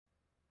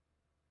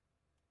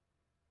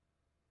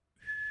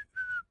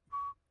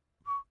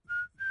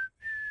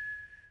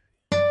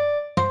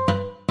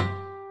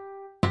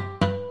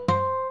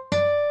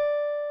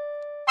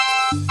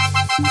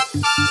Hey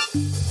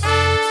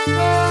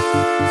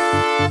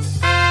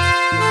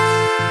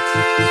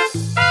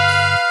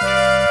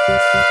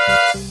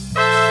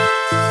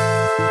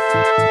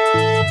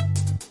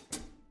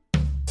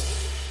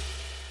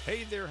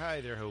there,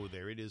 hi there, ho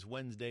there. It is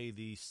Wednesday,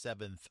 the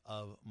 7th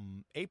of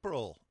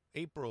April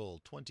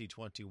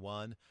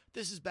 2021.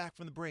 This is Back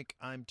from the Brink.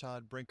 I'm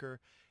Todd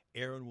Brinker.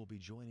 Erin will be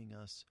joining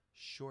us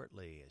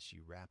shortly as she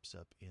wraps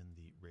up in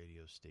the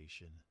radio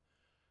station,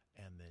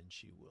 and then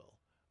she will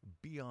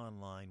be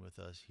online with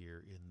us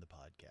here in the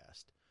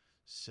podcast.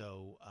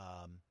 So,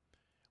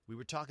 we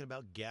were talking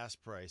about gas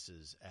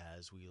prices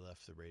as we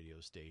left the radio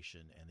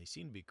station, and they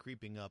seem to be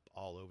creeping up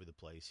all over the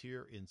place.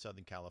 Here in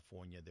Southern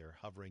California, they're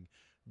hovering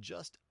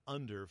just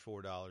under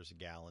 $4 a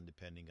gallon,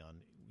 depending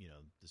on,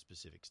 the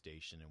specific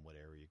station and what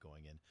area you're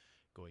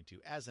going to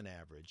as an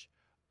average.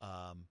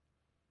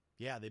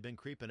 Yeah, they've been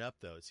creeping up,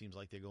 though. It seems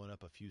like they're going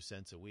up a few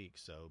cents a week.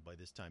 So by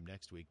this time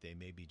next week, they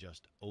may be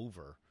just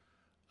over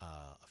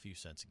a few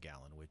cents a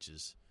gallon, which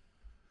is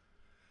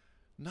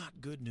not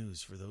good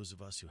news for those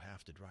of us who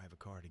have to drive a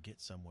car to get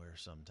somewhere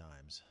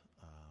sometimes.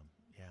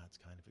 Yeah, it's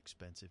kind of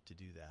expensive to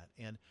do that.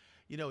 And,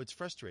 it's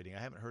frustrating. I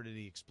haven't heard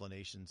any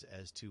explanations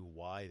as to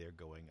why they're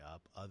going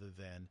up other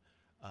than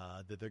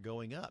that they're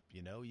going up.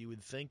 You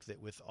would think that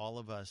with all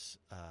of us,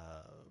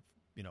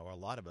 or a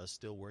lot of us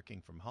still working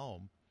from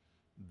home,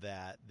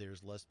 that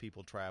there's less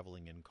people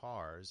traveling in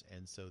cars,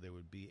 and so there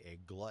would be a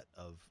glut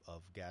of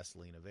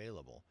gasoline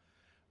available.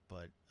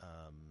 But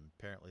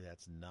apparently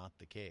that's not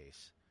the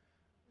case.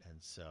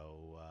 And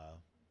so,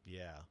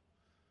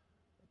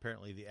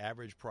 apparently the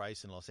average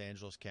price in Los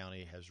Angeles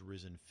County has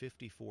risen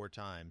 54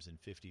 times in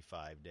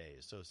 55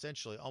 days. So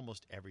essentially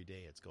almost every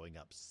day it's going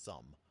up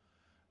some.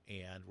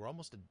 And we're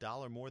almost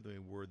 $1 more than we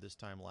were this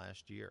time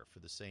last year for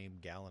the same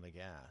gallon of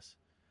gas.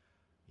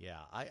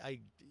 Yeah,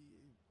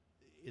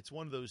 it's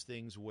one of those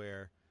things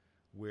where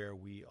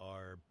we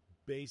are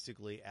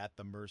basically at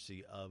the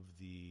mercy of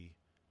the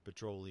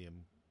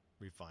petroleum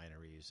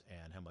refineries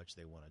and how much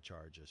they want to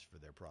charge us for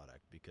their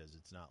product, because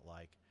it's not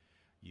like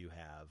you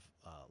have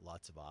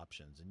lots of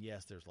options. And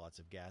yes, there's lots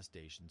of gas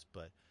stations,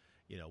 but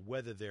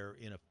whether they're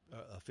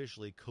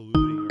officially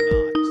colluding or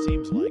not, it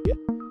seems like it,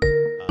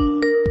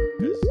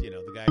 because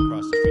the guy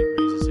across the street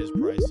raises his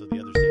price, so the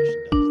other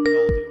station does. They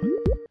all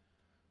do it.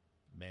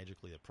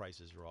 Magically, the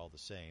prices are all the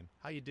same.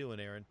 How you doing,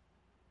 Erin?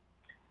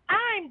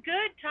 I'm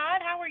good,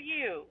 Todd. How are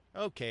you?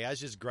 Okay, I was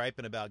just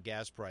griping about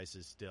gas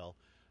prices still.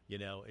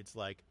 It's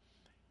like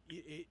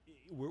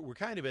we're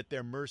kind of at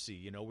their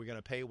mercy. We're going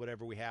to pay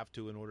whatever we have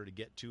to in order to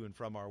get to and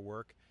from our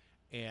work.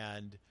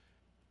 And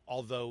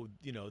although,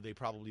 they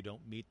probably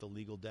don't meet the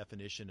legal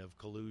definition of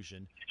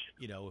collusion,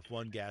 if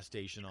one gas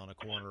station on a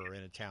corner or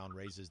in a town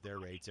raises their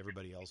rates,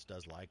 everybody else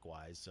does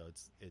likewise. So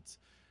it's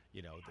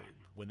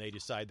when they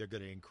decide they're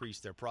going to increase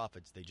their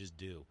profits, they just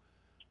do.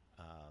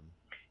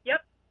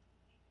 Yep.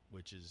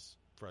 Which is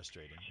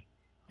frustrating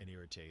and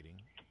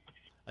irritating.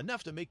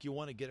 Enough to make you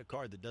want to get a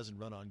car that doesn't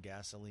run on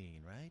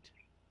gasoline, right?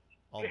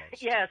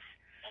 Almost. Yes.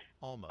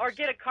 Almost. Or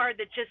get a car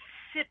that just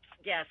sips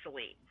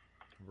gasoline.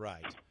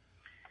 Right.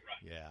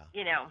 Yeah.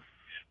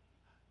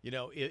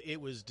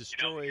 It was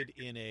destroyed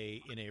in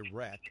a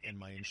wreck, and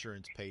my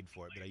insurance paid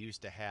for it. But I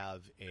used to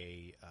have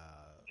a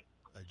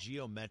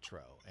Geo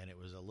Metro, and it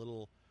was a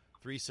little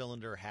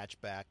 3-cylinder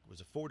hatchback. It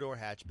was a 4-door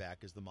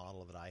hatchback, is the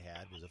model that I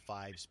had. It was a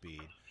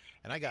 5-speed,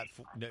 and I got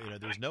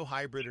there's no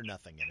hybrid or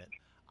nothing in it.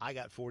 I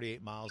got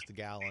 48 miles to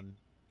gallon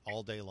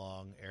all day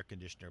long, air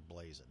conditioner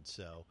blazing.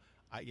 So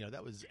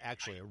that was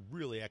actually a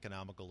really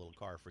economical little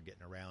car for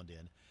getting around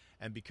in.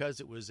 And because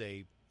it was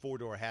a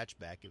 4-door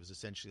hatchback, it was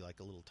essentially like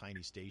a little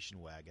tiny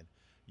station wagon.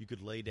 You could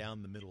lay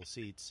down the middle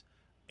seats,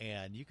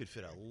 and you could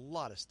fit a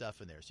lot of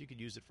stuff in there. So you could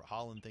use it for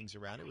hauling things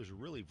around. It was a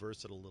really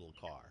versatile little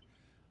car.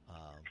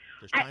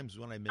 There's times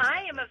when I miss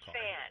that little car.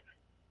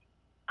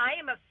 I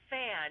am a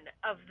fan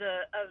of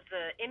the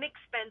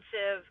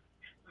inexpensive,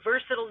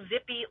 versatile,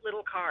 zippy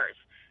little cars.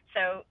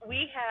 So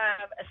we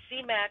have a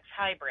C-Max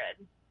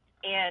hybrid,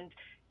 and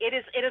it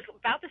is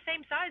about the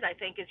same size, I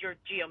think, as your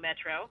Geo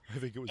Metro. I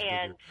think it was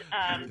bigger.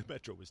 The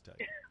Metro was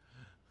tight.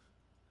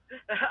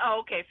 Oh,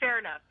 okay, fair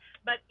enough.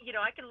 But,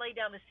 I can lay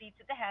down the seats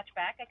at the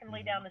hatchback. I can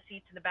lay down the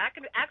seats in the back,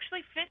 and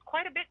actually fit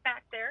quite a bit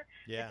back there.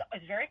 Yeah.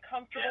 It's very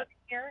comfortable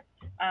here.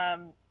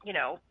 My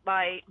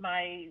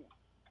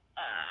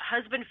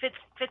husband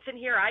fits in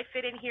here. I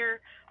fit in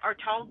here. Our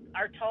tall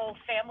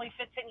family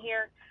fits in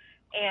here.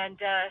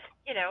 And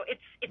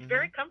it's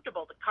very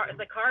comfortable.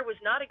 The car was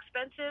not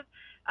expensive.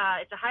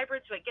 It's a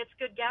hybrid, so it gets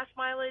good gas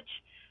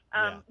mileage.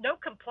 No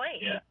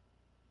complaint.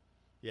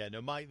 Yeah.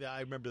 No, I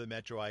remember the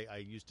Metro. I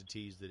used to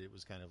tease that it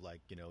was kind of like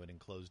an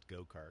enclosed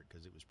go-kart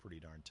because it was pretty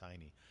darn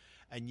tiny.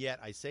 And yet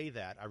I say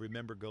that I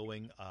remember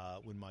going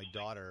when my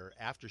daughter,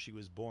 after she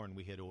was born,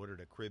 we had ordered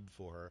a crib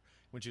for her.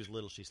 When she was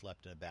little, she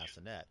slept in a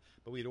bassinet,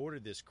 but we had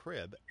ordered this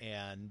crib,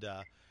 and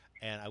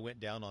I went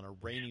down on a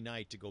rainy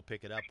night to go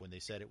pick it up when they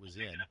said it was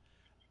in.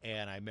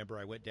 And I remember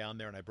I went down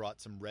there and I brought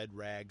some red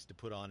rags to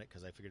put on it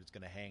because I figured it's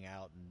going to hang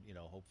out and,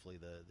 hopefully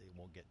they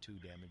won't get too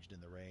damaged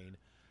in the rain.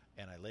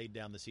 And I laid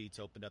down the seats,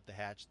 opened up the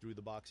hatch, threw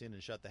the box in,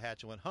 and shut the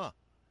hatch, and went, huh,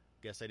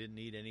 guess I didn't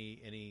need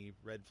any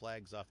red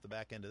flags off the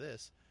back end of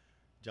this.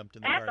 Jumped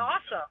in the car. That's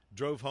awesome.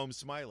 Drove home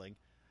smiling.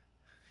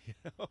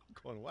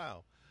 Going,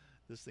 wow,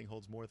 this thing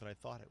holds more than I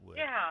thought it would.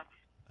 Yeah.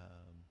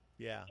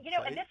 Yeah. You know,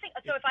 So and this thing.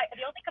 So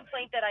the only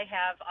complaint that I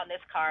have on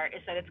this car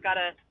is that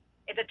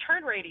the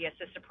turn radius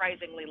is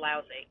surprisingly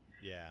lousy.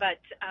 Yeah. But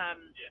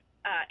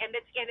and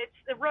it's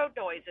the road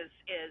noise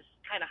is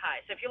kind of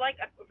high. So if you like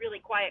a really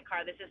quiet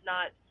car, this is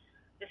not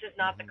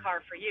the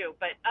car for you.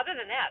 But other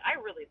than that, I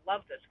really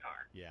love this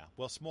car. Yeah.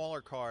 Well, smaller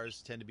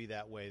cars tend to be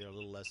that way. They're a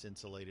little less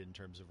insulated in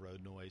terms of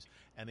road noise.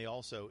 And they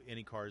also,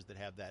 any cars that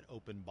have that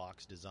open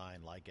box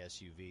design like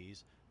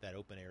SUVs, that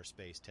open air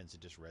space tends to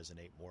just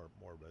resonate more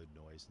road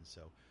noise. And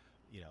so,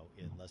 you know,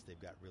 unless they've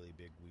got really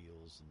big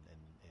wheels and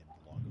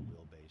longer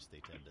wheelbase,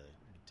 they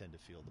tend to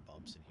feel the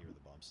bumps and hear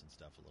the bumps and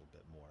stuff a little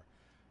bit more.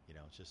 You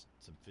know, it's just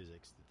some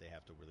physics that they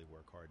have to really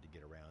work hard to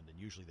get around. And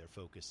usually their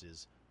focus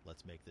is,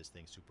 let's make this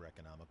thing super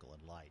economical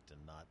and light, and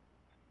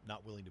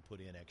not willing to put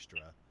in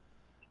extra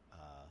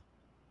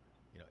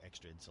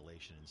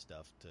insulation and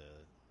stuff.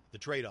 The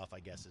trade-off, I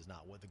guess, is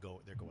not what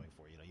they're going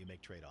for. You know, you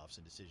make trade-offs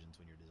and decisions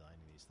when you're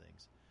designing these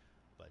things.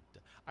 But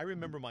I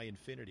remember my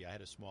Infiniti. I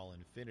had a small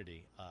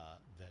Infiniti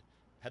that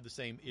had the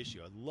same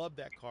issue. I loved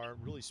that car,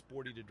 really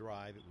sporty to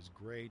drive. It was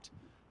great,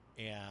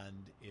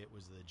 and it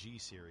was the G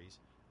series,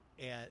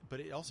 but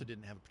it also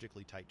didn't have a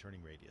particularly tight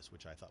turning radius,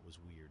 which I thought was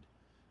weird.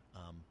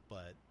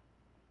 But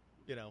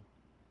you know,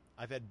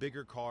 I've had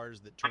bigger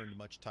cars that turned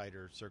much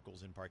tighter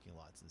circles in parking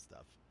lots and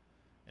stuff.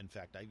 In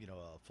fact, a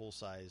full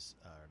size,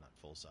 not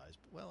full size,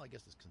 but well, I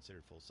guess it's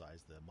considered full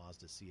size, the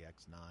Mazda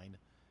CX-9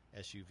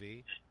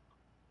 SUV.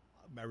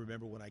 I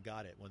remember when I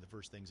got it, one of the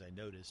first things I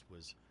noticed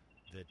was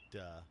that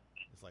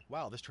it's like,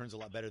 wow, this turns a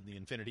lot better than the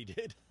Infiniti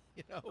did,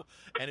 you know,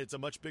 and it's a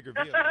much bigger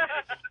vehicle.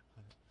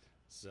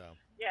 So,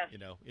 yes. You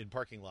know, in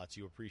parking lots,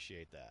 you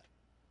appreciate that.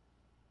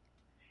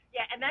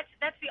 Yeah, and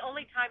that's the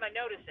only time I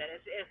notice it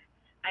is if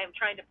I am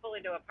trying to pull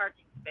into a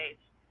parking space,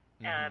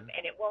 and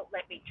it won't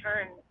let me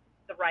turn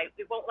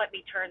it won't let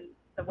me turn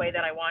the way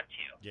that I want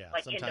to. Yeah,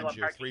 like sometimes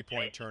you're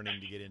three-point space.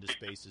 turning to get into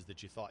spaces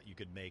that you thought you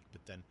could make,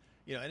 but then,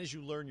 you know, and as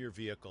you learn your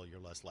vehicle, you're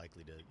less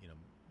likely to, you know,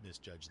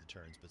 misjudge the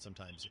turns. But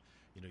sometimes,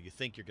 you know, you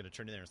think you're going to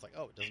turn in there, and it's like,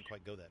 oh, it doesn't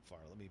quite go that far.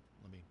 Let me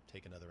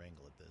take another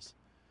angle at this.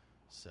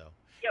 So,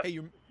 Yep. Hey,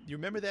 you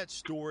remember that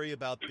story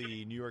about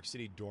the New York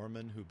City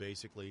doorman who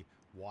basically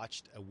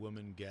watched a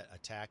woman get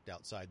attacked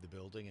outside the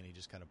building, and he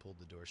just kind of pulled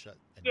the door shut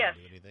and Yes.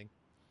 didn't do anything?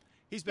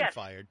 He's been Yes.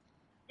 fired.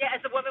 Yeah,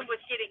 as the woman was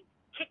getting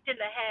kicked in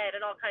the head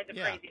and all kinds of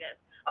craziness.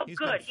 Oh, He's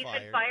good. been He's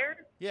fired. been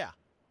fired? Yeah.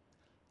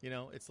 You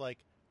know, it's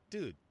like,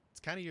 dude, it's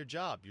kind of your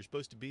job. You're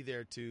supposed to be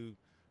there to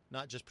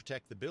not just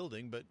protect the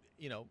building, but,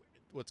 you know,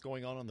 what's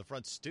going on the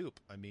front stoop.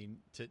 I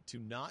mean, to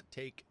not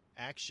take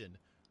action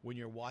when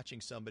you're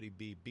watching somebody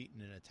be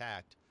beaten and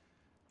attacked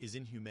is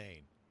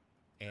inhumane.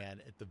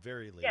 And at the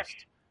very least,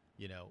 Yes.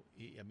 you know,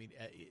 I mean,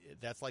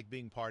 that's like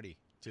being party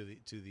to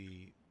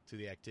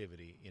the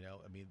activity, you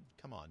know? I mean,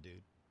 come on,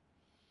 dude.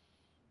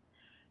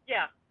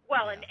 Yeah.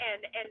 Well, Yeah.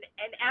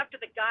 and after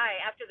the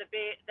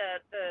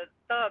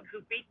thug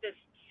who beat this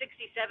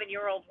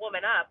 67-year-old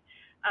woman up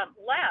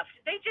left,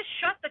 they just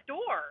shut the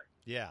door.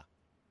 Yeah.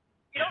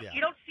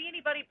 You don't see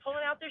anybody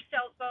pulling out their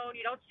cell phone.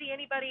 You don't see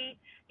anybody,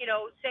 you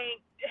know, saying,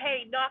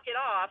 "Hey, knock it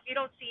off." You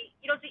don't see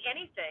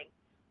anything.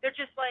 They're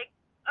just like,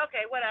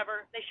 "Okay,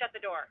 whatever." They shut the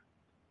door.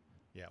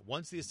 Yeah.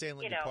 Once the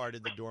assailant You know.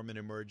 departed, the doorman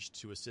emerged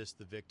to assist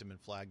the victim and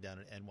flag down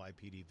an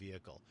NYPD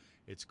vehicle.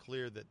 It's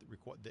clear that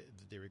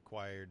the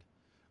required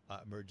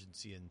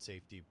emergency and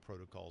safety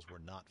protocols were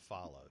not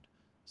followed,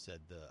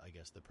 said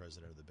the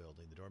president of the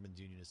building. The doorman's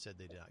union has said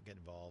they did not get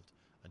involved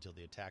until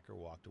the attacker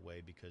walked away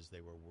because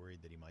they were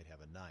worried that he might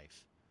have a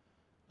knife.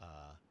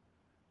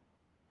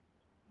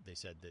 They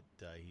said that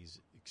he's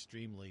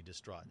extremely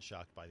distraught and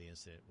shocked by the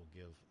incident. Will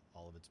give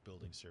all of its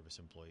building service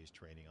employees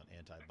training on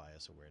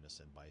anti-bias awareness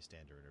and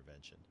bystander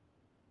intervention.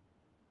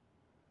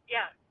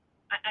 Yeah,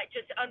 I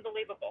just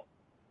unbelievable.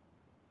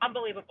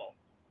 Unbelievable.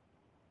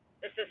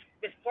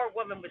 This poor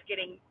woman was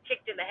getting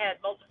kicked in the head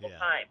multiple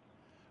times.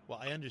 Well,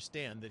 I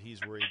understand that he's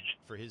worried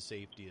for his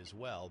safety as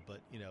well,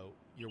 but you know,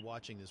 you're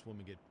watching this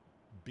woman get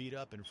beat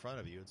up in front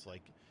of you. It's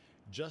like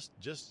just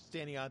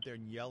standing out there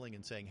and yelling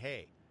and saying,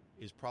 "Hey,"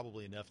 is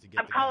probably enough to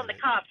get. I'm calling the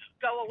cops.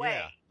 Go away.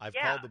 Yeah, I've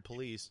called the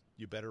police.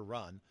 You better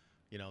run.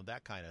 You know,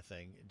 that kind of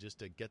thing, just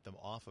to get them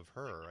off of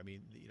her. I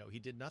mean, you know, he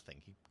did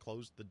nothing. He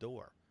closed the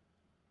door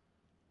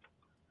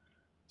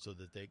so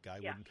that that guy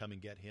wouldn't come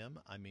and get him.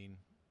 I mean,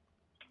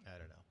 I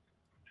don't know.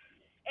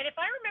 And if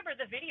I remember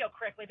the video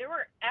correctly, there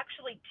were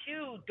actually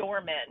two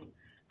doormen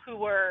who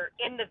were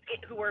in the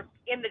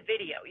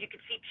video. You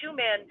could see two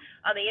men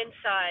on the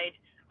inside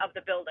of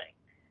the building.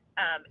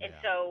 And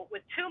so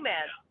with two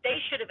men, they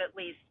should have at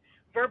least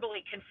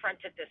verbally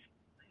confronted the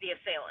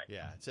assailant.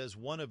 Yeah, it says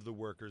one of the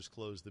workers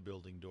closed the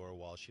building door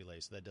while she lay,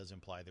 so that does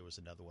imply there was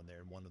another one there,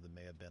 and one of them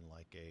may have been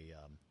like a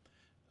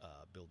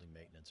building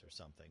maintenance or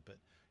something. But,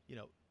 you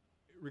know,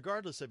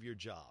 regardless of your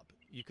job,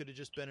 you could have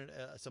just been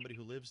somebody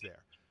who lives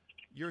there.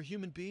 You're a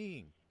human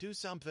being. Do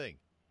something.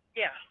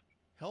 Yeah.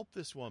 Help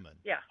this woman.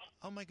 Yeah.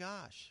 Oh my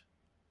gosh.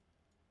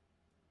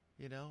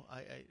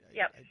 I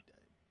Yep.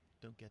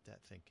 don't get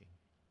that thinking.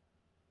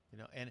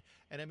 And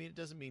I mean, it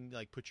doesn't mean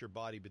like put your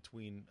body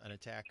between an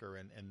attacker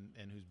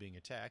and who's being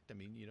attacked. I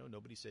mean,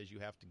 nobody says you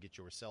have to get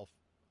yourself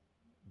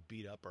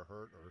beat up or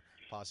hurt or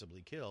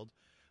possibly killed,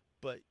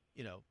 but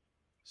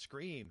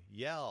scream,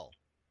 yell,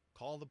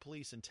 call the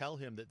police and tell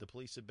him that the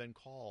police have been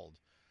called.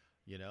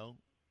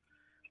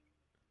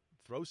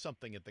 Throw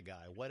something at the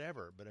guy,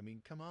 whatever. But I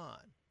mean, come on.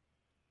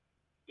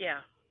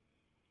 Yeah.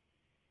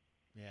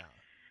 Yeah.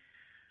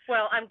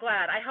 Well, I'm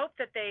glad. I hope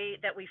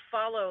that we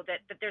follow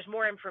that there's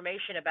more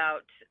information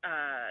about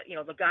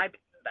the guy,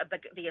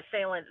 the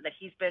assailant, that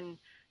he's been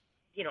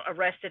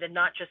arrested and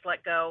not just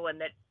let go, and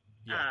that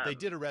they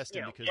did arrest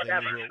him because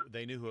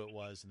they knew who it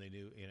was, and they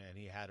knew and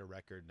he had a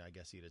record, and I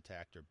guess he'd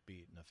attacked or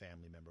beaten a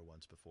family member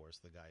once before, so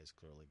the guy has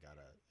clearly got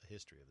a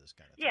history of this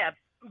kind of thing. Yeah,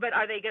 but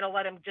are they going to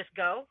let him just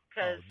go?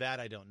 That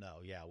I don't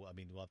know. Yeah, well, I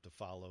mean, we'll have to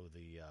follow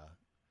the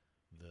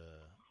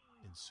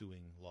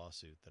ensuing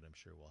lawsuit that I'm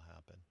sure will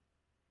happen.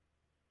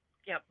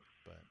 Yep.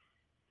 But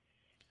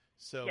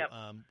so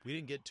we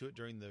didn't get to it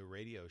during the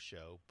radio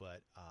show,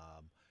 but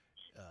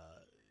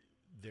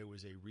there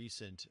was a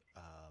recent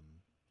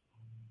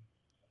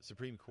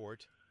Supreme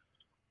Court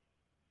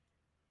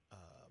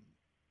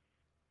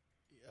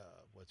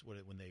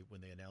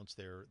when they announced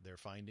their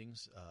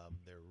findings,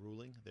 their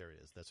ruling. There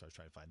it is. That's what I was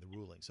trying to find, the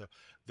ruling. So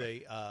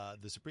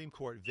the Supreme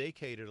Court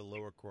vacated a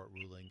lower court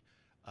ruling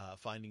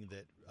finding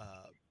that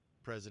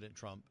President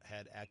Trump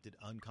had acted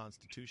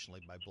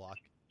unconstitutionally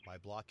by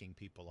blocking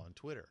people on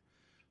Twitter.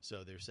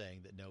 So they're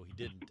saying that no, he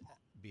didn't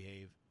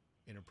behave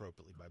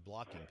inappropriately by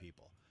blocking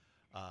people.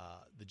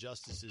 The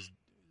justices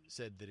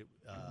said that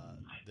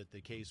that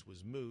the case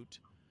was moot,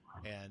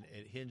 and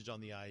it hinged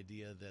on the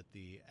idea that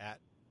the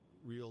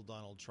 @Real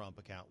Donald Trump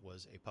account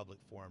was a public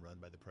forum run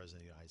by the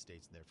President of the United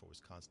States and therefore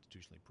was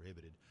constitutionally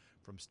prohibited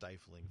from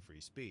stifling free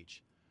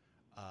speech.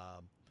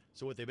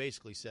 So what they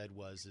basically said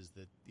is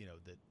that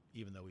that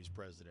even though he's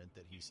president,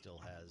 that he still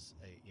has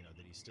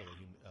that he's still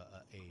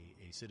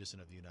a citizen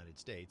of the United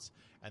States,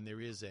 and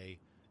there is a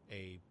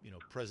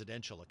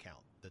presidential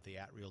account, that the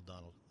 @Real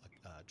Donald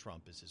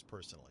Trump is his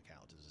personal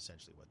account, is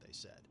essentially what they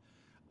said.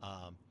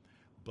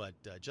 But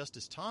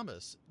Justice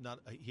Thomas,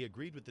 he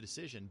agreed with the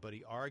decision, but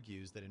he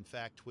argues that in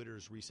fact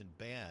Twitter's recent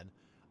ban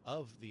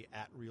of the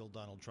 @Real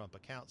Donald Trump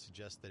account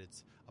suggests that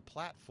it's a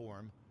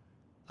platform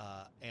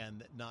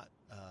and not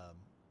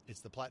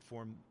it's the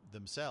platform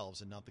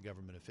themselves and not the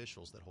government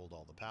officials that hold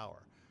all the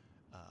power.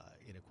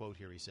 In a quote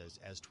here, he says,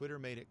 "As Twitter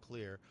made it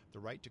clear, the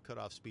right to cut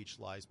off speech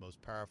lies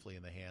most powerfully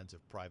in the hands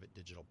of private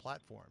digital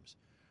platforms.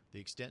 The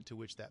extent to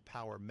which that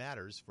power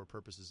matters for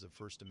purposes of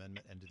First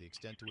Amendment and to the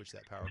extent to which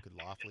that power could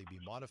lawfully be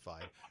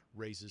modified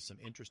raises some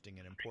interesting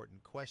and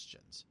important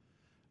questions."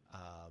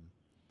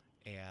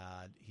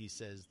 And he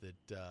says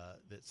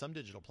that some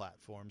digital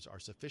platforms are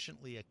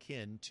sufficiently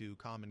akin to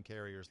common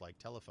carriers like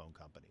telephone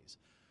companies.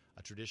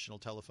 A traditional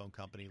telephone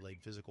company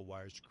laid physical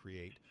wires to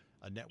create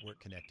a network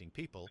connecting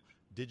people.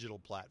 Digital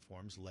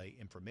platforms lay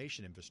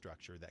information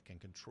infrastructure that can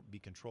be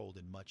controlled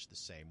in much the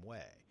same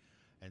way.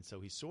 And so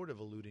he's sort of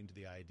alluding to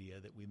the idea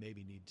that we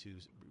maybe need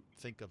to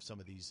think of some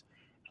of these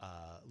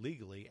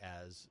legally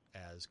as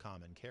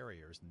common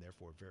carriers, and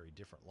therefore very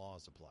different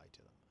laws apply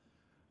to them.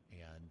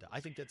 And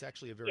I think that's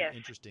actually a very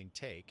interesting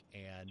take,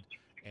 and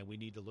we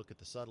need to look at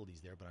the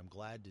subtleties there. But I'm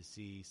glad to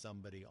see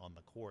somebody on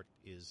the court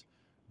is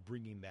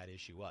bringing that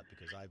issue up,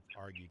 because I've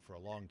argued for a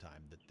long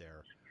time that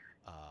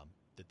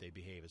that they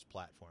behave as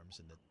platforms,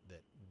 and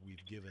that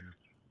we've given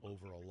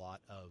over a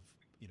lot of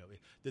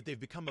that they've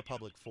become a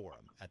public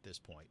forum at this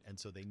point, and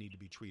so they need to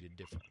be treated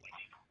differently.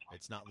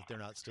 It's not that they're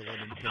not still an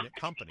independent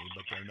company,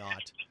 but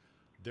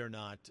they're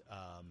not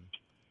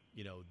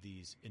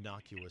these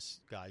innocuous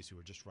guys who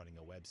are just running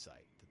a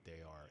website. That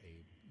they are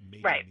a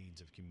major means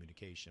of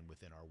communication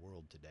within our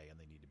world today, and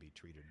they need to be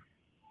treated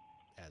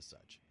as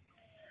such.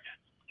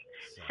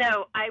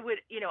 So I would,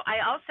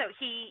 I also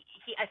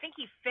I think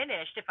he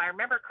finished, if I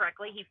remember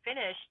correctly, he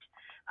finished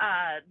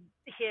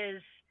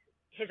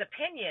his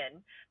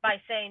opinion by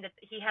saying that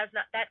he has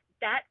not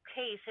that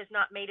case has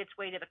not made its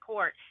way to the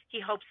court. He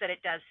hopes that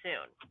it does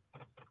soon.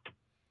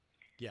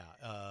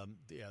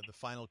 The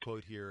final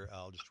quote here,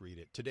 I'll just read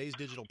it. "Today's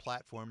digital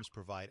platforms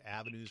provide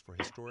avenues for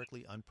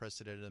historically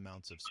unprecedented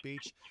amounts of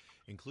speech,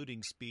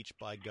 including speech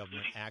by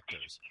government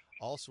actors.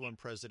 Also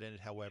unprecedented,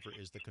 however,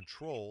 is the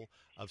control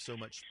of so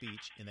much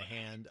speech in the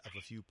hand of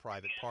a few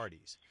private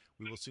parties.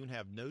 We will soon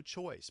have no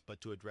choice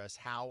but to address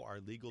how our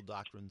legal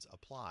doctrines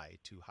apply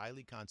to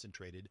highly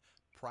concentrated,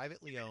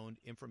 privately owned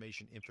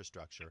information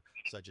infrastructure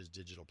such as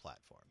digital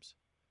platforms."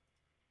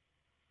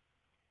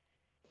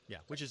 Yeah,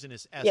 which is in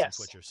essence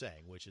what you're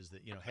saying, which is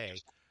that, hey,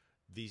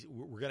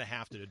 we're going to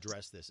have to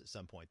address this at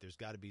some point. There's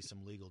got to be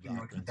some legal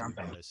doctrines. We've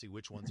got to see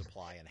which ones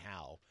apply and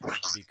how,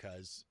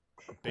 because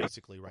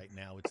basically right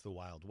now it's the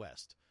Wild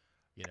West,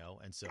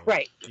 and so,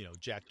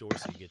 Jack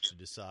Dorsey gets to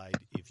decide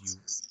if you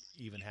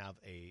even have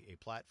a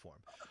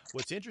platform.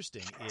 What's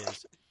interesting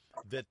is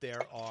that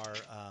there are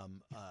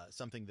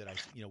something that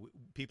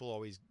people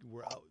always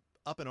were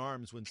up in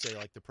arms when, say,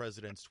 like the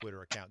president's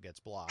Twitter account gets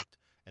blocked,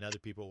 and other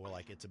people were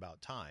like, it's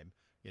about time.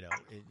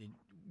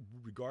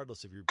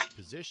 Regardless of your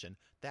position,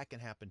 that can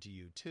happen to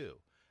you too.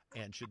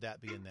 And should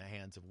that be in the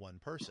hands of one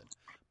person?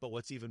 But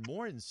what's even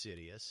more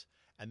insidious,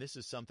 and this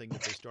is something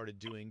that they started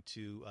doing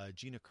to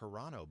Gina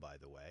Carano, by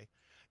the way,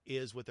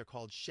 is what they're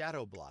called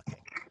shadow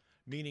blocking,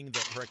 meaning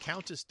that her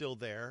account is still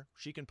there.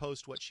 She can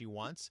post what she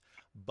wants,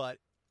 but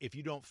if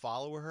you don't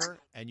follow her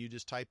and you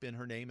just type in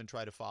her name and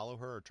try to follow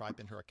her or type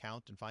in her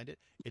account and find it,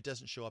 it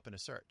doesn't show up in a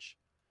search.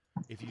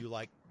 If you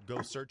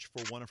go search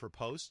for one of her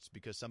posts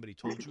because somebody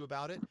told you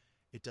about it,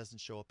 it doesn't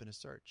show up in a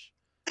search.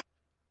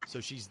 So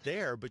she's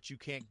there, but you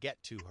can't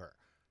get to her.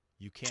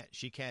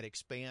 She can't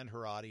expand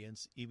her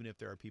audience, even if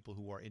there are people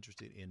who are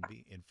interested in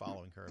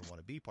following her and want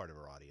to be part of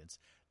her audience.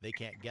 They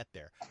can't get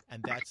there.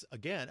 And that's,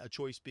 again, a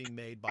choice being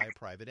made by a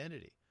private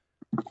entity.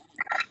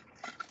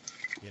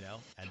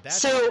 And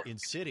that's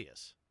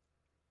insidious.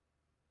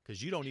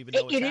 Because you don't even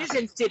know it is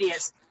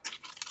insidious.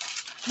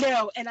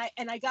 No, and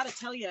I got to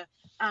tell you,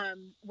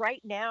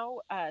 right now,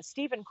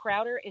 Steven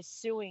Crowder is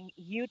suing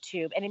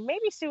YouTube, and it may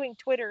be suing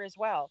Twitter as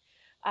well.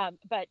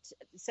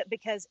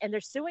 Because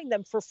they're suing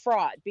them for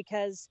fraud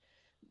because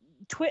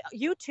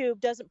YouTube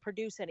doesn't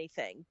produce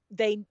anything.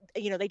 They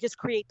just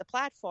create the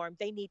platform.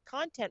 They need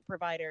content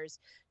providers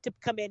to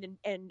come in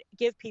and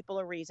give people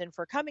a reason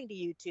for coming to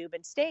YouTube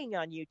and staying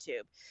on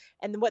YouTube.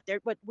 And what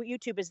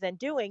YouTube is then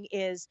doing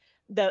is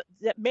that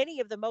many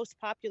of the most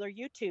popular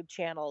YouTube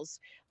channels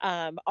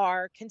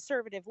are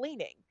conservative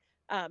leaning.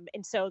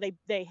 And so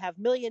they have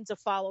millions of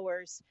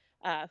followers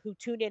who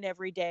tune in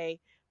every day.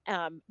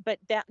 But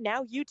that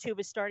now YouTube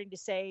is starting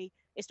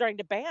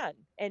to ban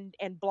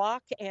and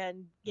block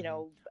and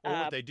Well,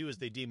 what they do is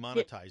they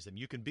demonetize them.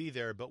 You can be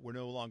there, but we're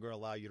no longer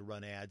allow you to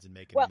run ads and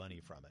make any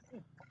money from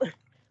it.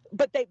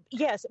 But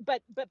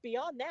but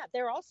beyond that,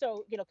 they're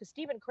also because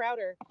Steven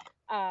Crowder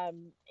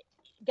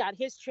got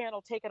his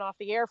channel taken off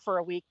the air for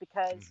a week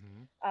because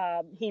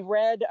he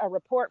read a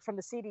report from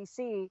the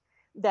CDC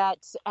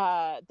that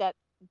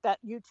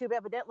YouTube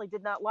evidently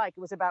did not like.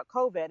 It was about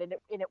COVID, and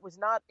it was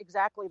not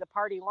exactly the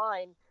party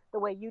line the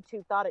way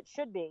YouTube thought it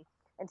should be.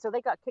 And so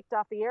they got kicked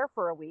off the air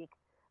for a week.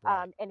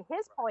 Right. And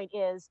his point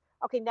is,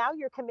 okay, now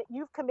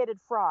you've committed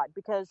fraud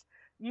because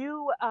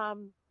you have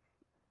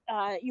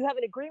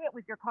an agreement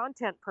with your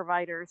content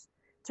providers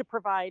to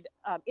provide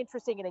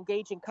interesting and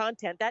engaging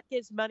content. That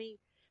gives money.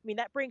 I mean,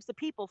 that brings the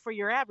people for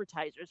your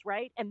advertisers,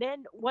 right? And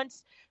then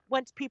once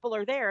people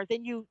are there,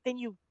 then you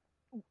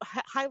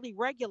highly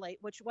regulate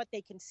what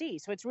they can see.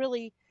 So it's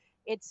really,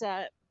 it's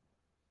a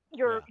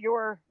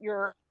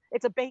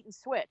bait and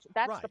switch.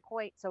 That's the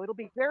point. So it'll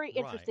be very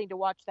interesting to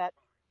watch that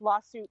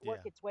lawsuit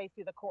work its way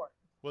through the court.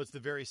 Well, it's the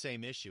very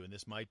same issue, and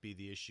this might be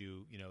the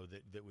issue,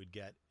 that would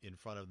get in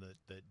front of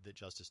that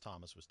Justice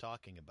Thomas was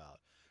talking about.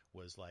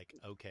 Was like,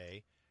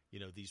 okay,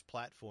 these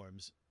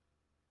platforms,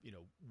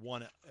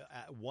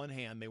 one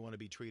hand they want to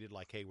be treated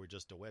like, hey, we're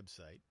just a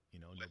website,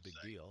 no big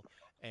deal,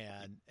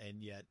 and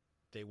yet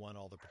they want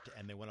all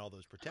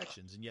those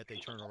protections, and yet they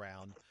turn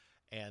around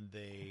and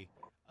they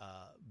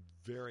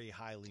very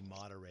highly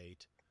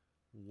moderate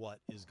what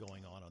is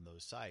going on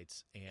those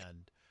sites.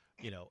 And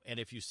and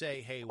if you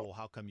say, hey, well,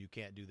 how come you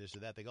can't do this or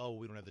that, they go, oh,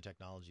 we don't have the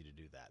technology to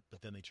do that.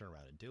 But then they turn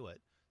around and do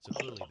it. So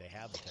clearly they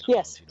have the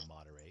technology to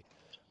moderate.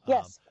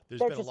 There's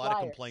been a lot of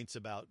complaints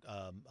about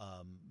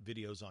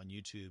videos on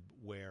YouTube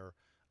where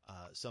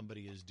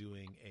somebody is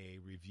doing a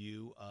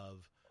review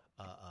of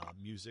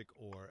music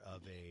or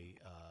of a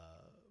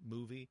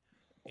movie,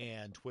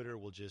 and Twitter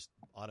will just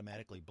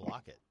automatically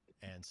block it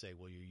and say,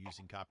 well, you're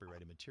using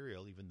copyrighted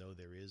material, even though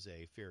there is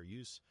a fair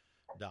use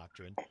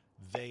doctrine.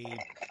 They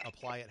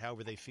apply it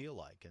however they feel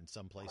like, and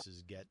some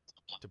places get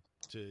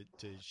to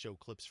show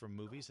clips from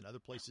movies and other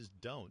places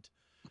don't.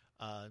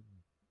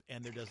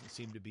 And there doesn't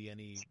seem to be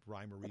any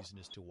rhyme or reason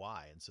as to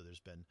why. And so there's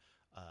been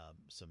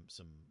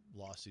some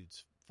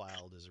lawsuits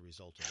filed as a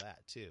result of that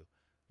too.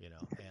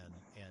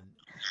 And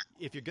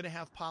if you're going to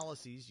have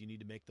policies, you need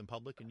to make them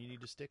public and you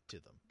need to stick to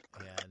them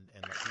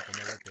and let people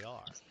know what they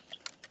are.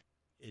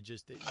 It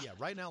just,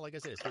 right now, like I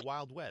said, it's the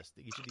Wild West.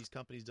 Each of these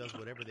companies does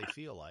whatever they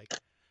feel like,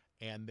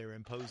 and they're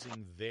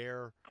imposing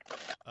their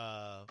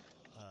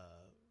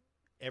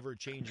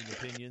ever-changing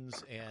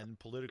opinions and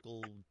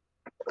political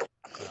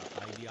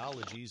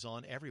ideologies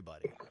on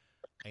everybody.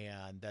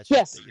 And that's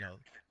just,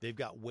 they've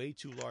got way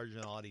too large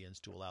an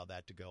audience to allow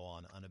that to go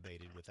on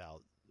unabated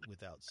without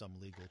some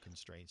legal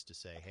constraints to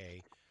say,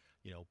 hey,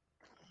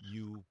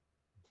 you,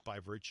 by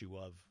virtue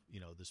of,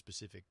 the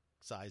specific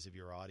size of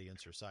your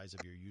audience or size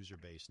of your user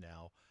base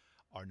now,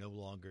 are no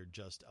longer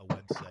just a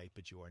website,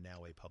 but you are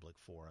now a public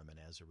forum. And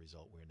as a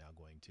result, we're now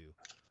going to,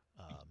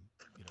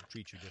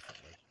 treat you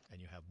differently, and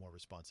you have more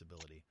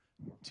responsibility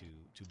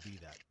to be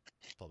that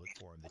public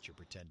forum that you're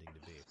pretending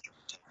to be.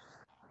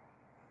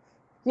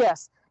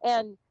 Yes.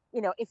 And,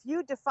 if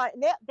you define,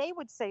 they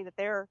would say that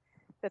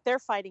they're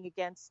fighting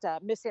against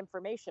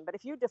misinformation. But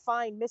if you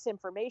define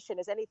misinformation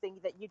as anything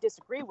that you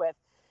disagree with,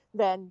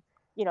 then,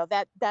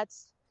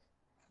 that's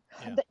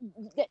Yeah.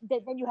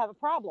 then you have a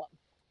problem.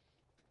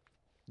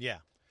 Yeah.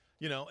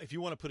 If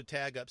you want to put a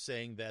tag up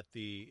saying that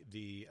the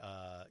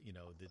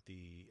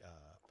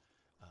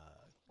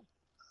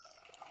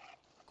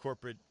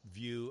corporate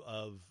view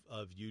of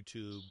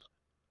YouTube,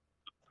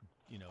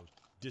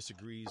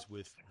 disagrees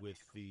with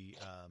the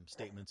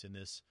statements in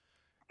this,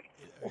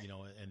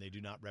 and they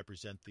do not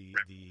represent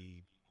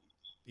the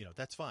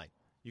that's fine.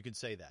 You can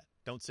say that.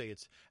 Don't say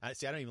it's. I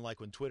don't even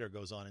like when Twitter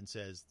goes on and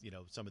says,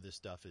 some of this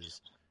stuff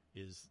is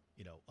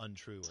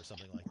untrue or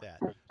something like that.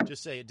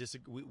 Just say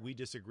we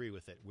disagree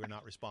with it. We're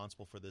not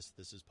responsible for this.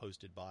 This is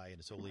posted by, and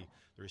it's only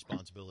the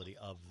responsibility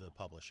of the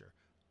publisher.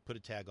 Put a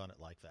tag on it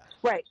like that.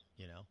 Right.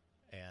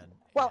 And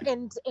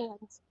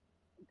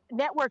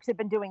networks have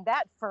been doing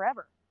that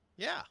forever.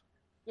 Yeah.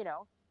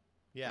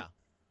 Yeah.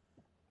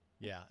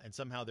 Yeah. And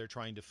somehow they're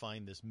trying to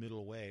find this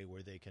middle way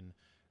where they can,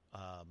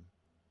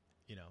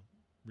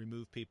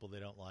 remove people they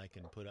don't like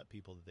and put up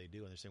people that they do.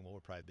 And they're saying, well, we're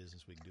private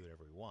business. We can do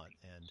whatever we want.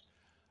 And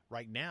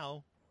right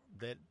now,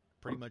 that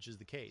pretty much is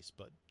the case.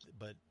 But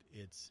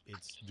it's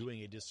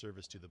doing a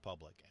disservice to the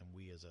public. And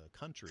we as a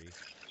country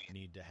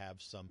need to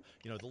have some,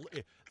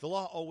 the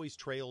law always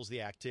trails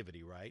the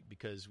activity, right?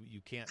 Because you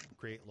can't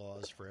create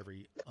laws for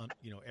every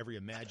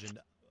imagined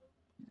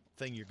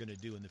thing you're going to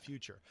do in the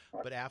future.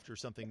 But after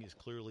something has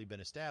clearly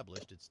been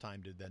established, it's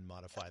time to then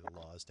modify the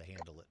laws to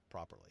handle it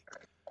properly.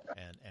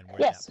 And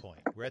we're at that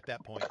point. We're at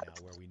that point now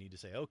where we need to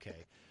say,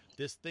 okay,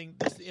 this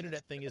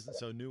internet thing isn't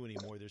so new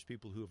anymore. There's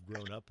people who have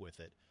grown up with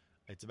it.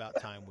 It's about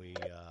time we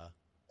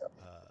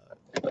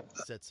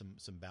set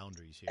some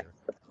boundaries here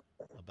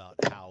about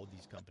how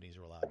these companies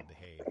are allowed to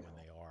behave when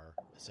they are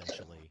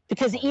essentially.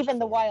 Because even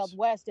the Wild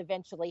West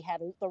eventually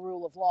had the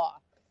rule of law.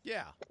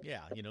 Yeah.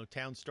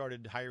 Towns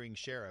started hiring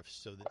sheriffs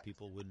so that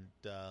people wouldn't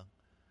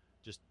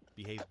just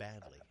behave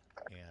badly,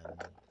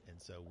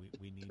 and so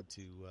we need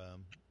to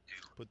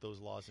put those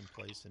laws in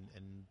place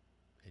and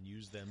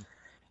use them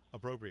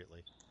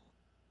appropriately.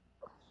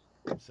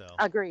 So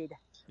agreed.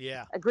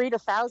 Yeah, agreed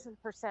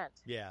 1,000%.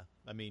 Yeah,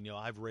 I mean,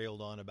 I've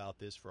railed on about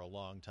this for a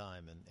long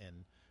time,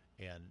 and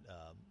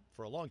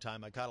for a long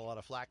time I caught a lot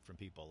of flack from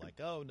people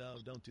like, oh no,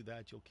 don't do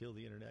that, you'll kill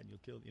the internet, and you'll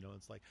kill.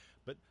 It's like,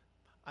 but.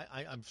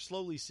 I'm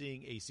slowly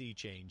seeing a sea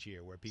change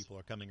here where people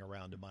are coming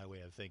around to my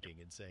way of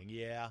thinking and saying,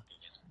 yeah,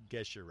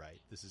 guess you're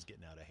right. This is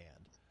getting out of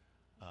hand.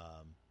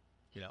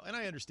 And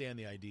I understand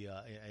the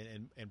idea.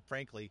 And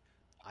frankly,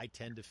 I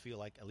tend to feel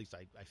like, at least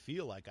I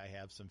feel like I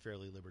have some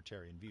fairly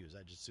libertarian views.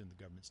 I just assume the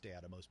government stay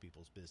out of most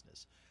people's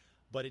business.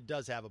 But it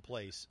does have a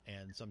place.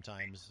 And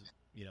sometimes,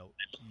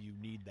 you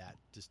need that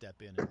to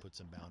step in and put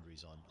some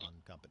boundaries on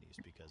companies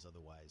because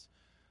otherwise,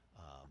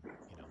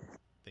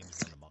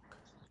 things run amok.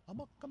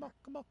 Amok.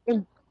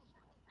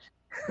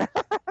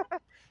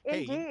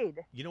 Hey,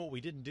 Indeed. You know what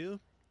we didn't do?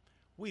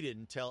 We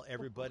didn't tell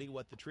everybody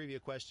what the trivia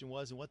question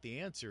was and what the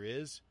answer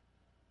is.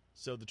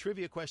 So the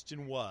trivia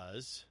question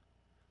was,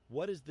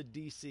 what does the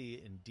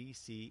DC in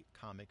DC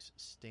Comics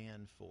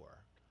stand for?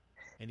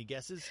 Any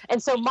guesses?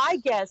 And so my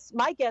guess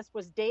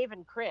was Dave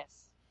and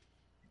Chris.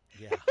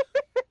 Yeah.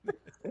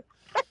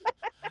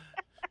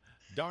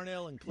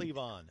 Darnell and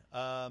Cleavon.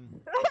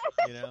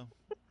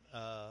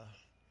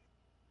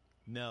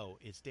 No,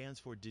 it stands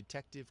for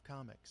Detective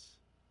Comics.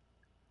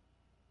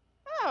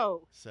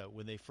 Oh. So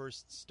when they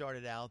first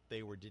started out,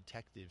 they were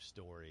detective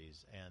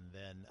stories, and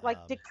then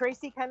like Dick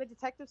Tracy kind of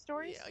detective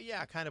stories.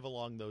 Yeah, kind of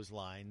along those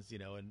lines,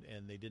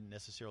 and they didn't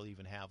necessarily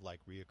even have like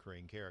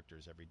reoccurring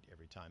characters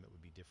every time. It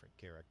would be different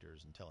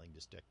characters and telling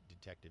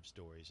detective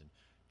stories and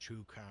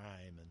true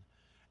crime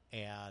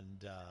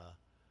and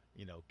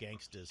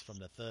gangsters from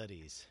the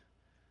 30s.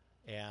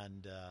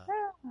 And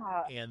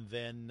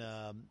then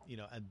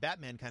and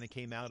Batman kind of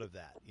came out of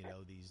that,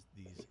 these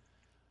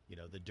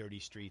the dirty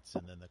streets,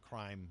 and then the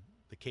crime.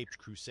 The Caped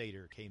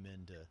Crusader came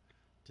in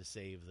to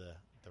save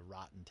the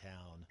rotten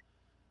town.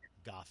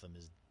 Gotham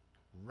is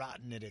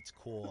rotten at its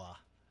core.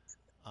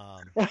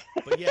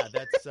 But yeah,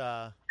 that's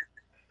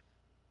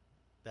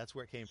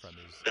where it came from.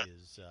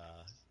 Is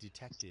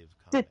Detective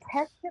Comics.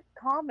 Detective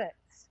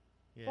Comics.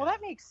 Yeah. Well,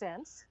 that makes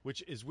sense.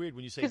 Which is weird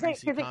when you say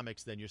DC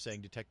Comics, then you're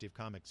saying Detective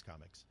Comics.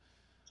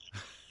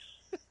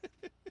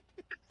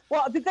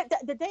 Well, did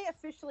they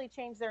officially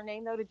change their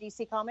name though to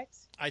DC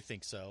Comics? I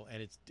think so,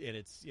 and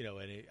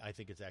I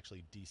think it's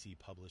actually DC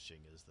Publishing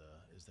is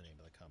the name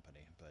of the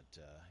company, but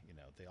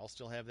they all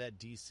still have that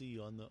DC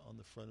on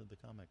the front of the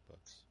comic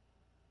books.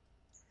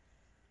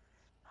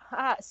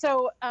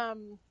 So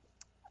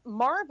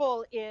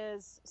Marvel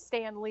is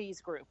Stan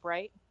Lee's group,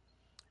 right?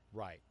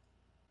 Right.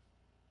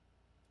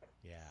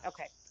 Yeah.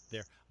 Okay.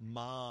 They're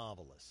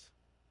marvelous.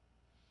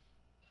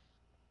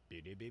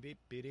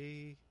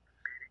 Biddy.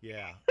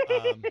 Yeah.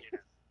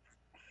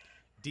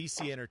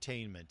 DC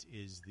Entertainment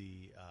is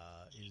the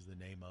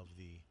name of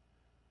the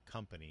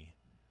company,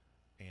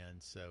 and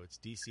so it's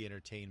DC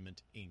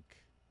Entertainment Inc.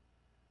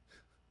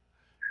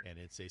 And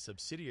it's a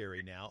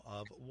subsidiary now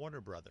of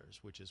Warner Brothers,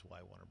 which is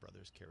why Warner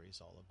Brothers carries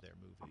all of their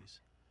movies.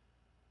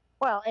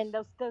 Well, and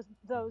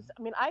those.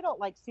 I mean, I don't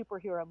like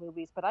superhero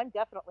movies, but I'm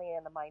definitely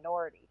in the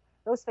minority.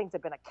 Those things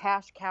have been a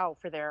cash cow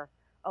for their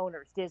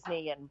owners,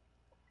 Disney and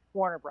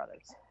Warner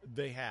Brothers.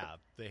 They have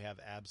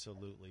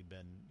absolutely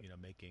been,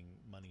 making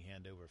money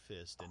hand over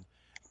fist,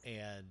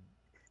 and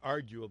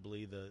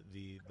arguably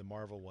the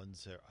Marvel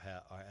ones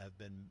have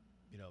been,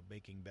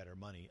 making better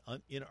money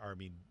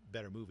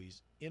better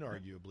movies.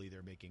 Inarguably,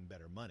 they're making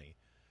better money.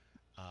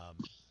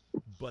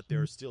 But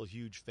there are still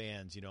huge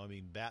fans,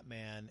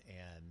 Batman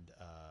and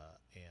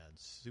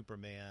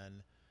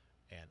Superman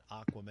and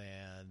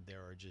Aquaman.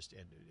 There are just,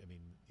 and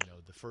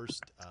the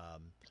first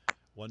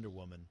Wonder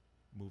Woman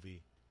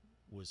movie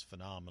was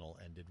phenomenal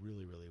and did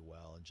really, really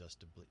well, and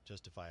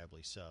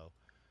justifiably so.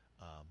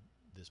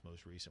 This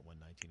most recent one,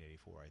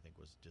 1984, I think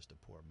was just a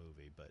poor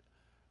movie, but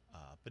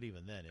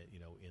even then,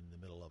 in the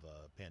middle of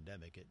a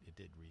pandemic, it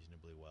did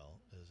reasonably well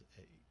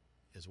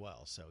as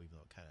well. So even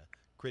though kind of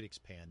critics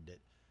panned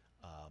it,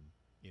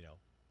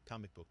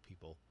 comic book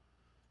people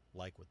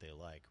like what they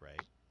like,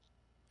 right?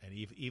 And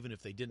even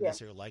if they didn't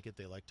necessarily like it,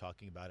 they like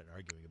talking about it and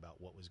arguing about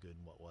what was good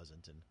and what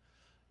wasn't, and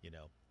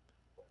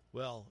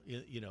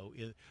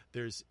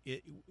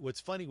what's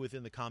funny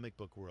within the comic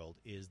book world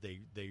is they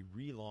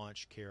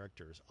relaunch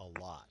characters a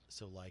lot.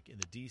 So like in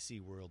the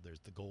DC world,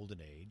 there's the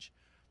Golden Age,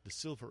 the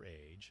Silver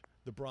Age,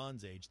 the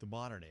Bronze Age, the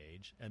Modern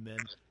Age, and then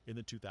in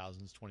the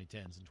 2000s,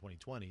 2010s, and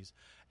 2020s,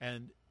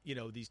 and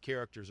these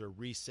characters are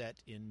reset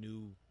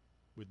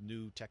with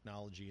new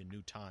technology and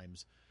new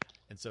times,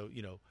 and so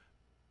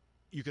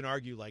you can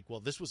argue like, well,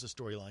 this was a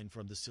storyline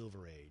from the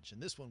Silver Age,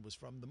 and this one was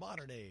from the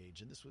Modern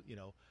Age, and this was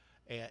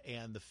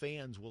and the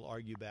fans will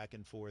argue back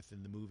and forth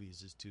in the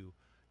movies as to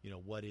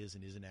what is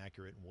and isn't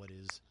accurate, and what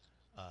is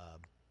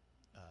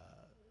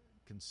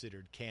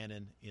considered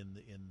canon in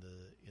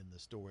the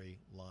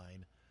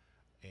storyline,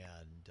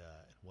 and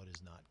what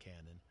is not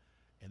canon.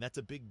 And that's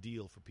a big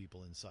deal for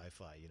people in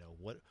sci-fi.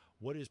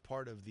 What is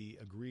part of the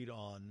agreed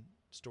on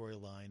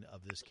storyline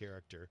of this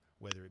character,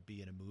 whether it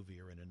be in a movie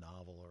or in a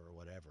novel or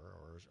whatever,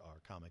 or a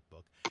comic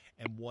book,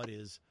 and what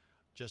is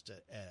just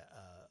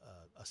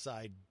a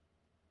side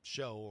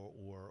show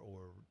or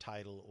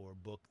title or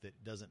book that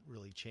doesn't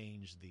really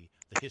change the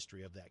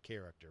history of that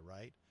character,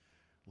 right?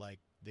 Like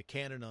the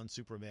canon on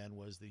Superman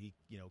was that he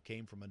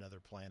came from another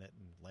planet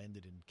and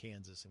landed in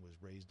Kansas and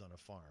was raised on a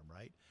farm,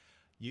 right?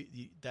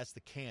 That's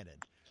the canon.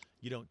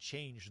 You don't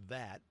change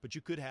that, but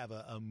you could have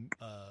a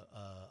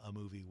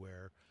movie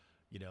where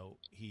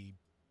he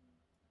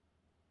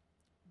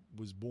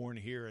was born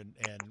here and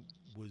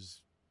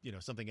was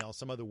something else,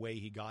 some other way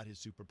he got his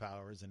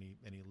superpowers, and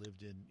he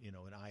lived in in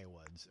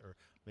Iowa, or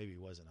maybe he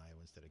was in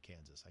Iowa instead of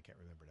Kansas. I can't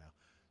remember now.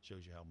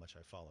 Shows you how much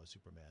I follow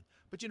Superman.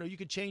 But you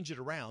could change it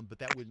around, but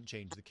that wouldn't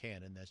change the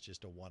canon. That's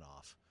just a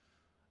one-off.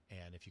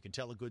 And if you can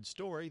tell a good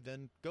story,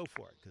 then go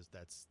for it, because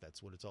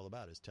that's what it's all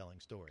about, is telling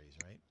stories,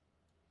 right?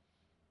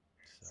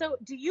 So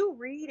do you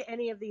read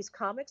any of these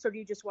comics, or do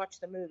you just watch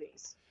the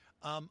movies?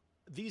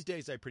 These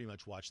days, I pretty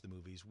much watch the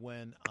movies.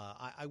 When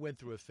I went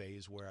through a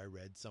phase where I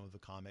read some of the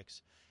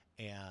comics,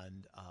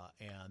 and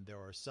there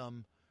are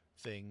some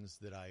things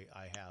that I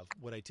have.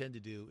 What I tend to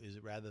do is,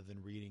 rather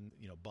than reading,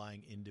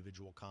 buying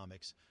individual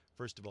comics,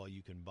 first of all,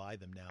 you can buy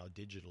them now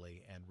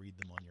digitally and read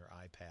them on your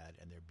iPad,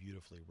 and they're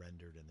beautifully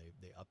rendered, and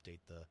they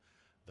update the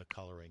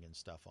coloring and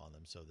stuff on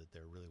them so that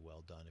they're really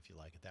well done if you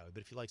like it that way.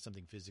 But if you like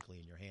something physically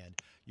in your hand,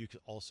 you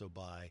could also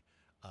buy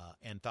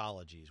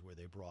anthologies where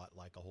they brought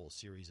like a whole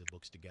series of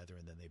books together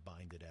and then they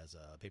bind it as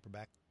a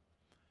paperback.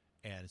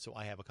 And so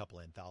I have a couple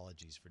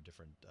anthologies for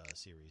different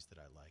series that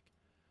I like.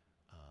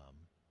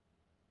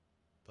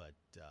 But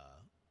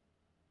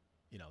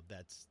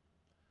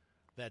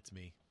that's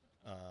me.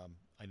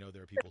 I know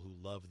there are people who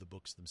love the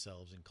books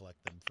themselves and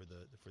collect them for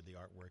the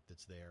artwork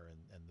that's there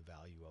and the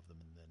value of them,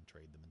 and then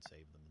trade them and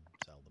save them and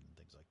sell them and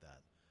things like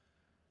that.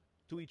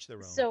 To each their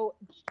own. So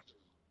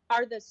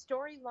are the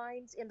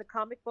storylines in the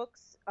comic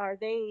books, are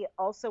they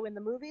also in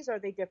the movies, or are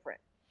they different?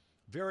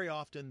 Very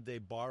often they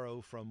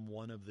borrow from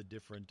one of the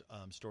different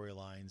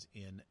storylines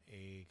in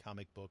a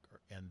comic book,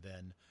 and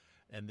then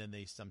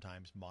they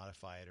sometimes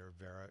modify it or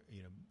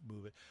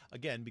move it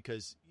again,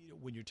 because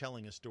when you're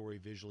telling a story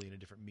visually in a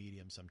different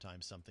medium,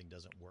 sometimes something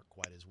doesn't work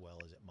quite as well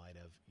as it might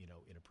have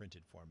in a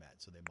printed format,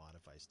 so they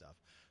modify stuff.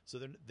 So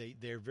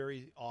they're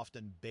very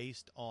often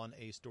based on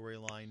a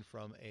storyline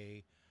from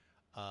a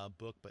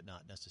book, but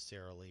not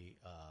necessarily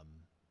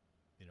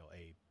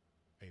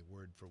a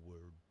word for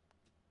word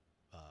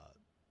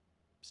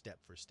step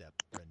for step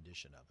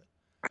rendition of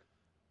it.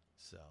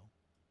 So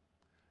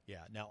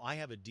yeah. Now, I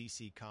have a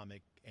DC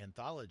comic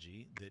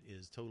anthology that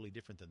is totally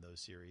different than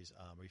those series.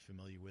 Are you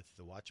familiar with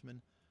The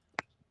Watchmen?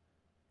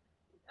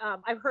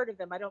 I've heard of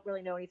them. I don't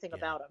really know anything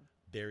about them.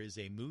 There is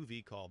a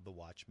movie called The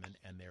Watchmen,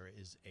 and there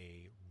is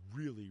a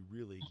really,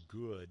 really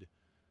good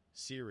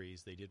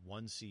series. They did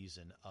one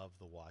season of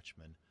The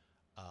Watchmen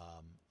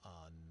on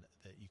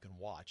that you can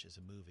watch as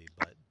a movie,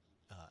 but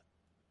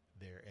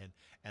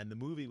and the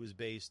movie was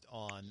based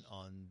on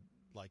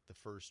like the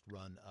first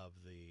run of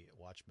the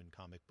Watchmen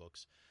comic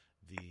books.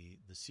 The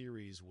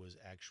series was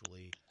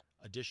actually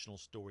additional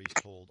stories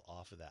told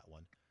off of that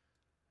one.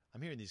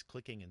 I'm hearing these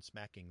clicking and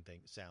smacking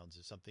sounds.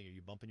 Is something? Are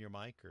you bumping your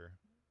mic or?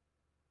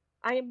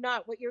 I am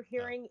not. What you're Oh,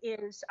 hearing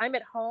is I'm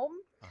at home,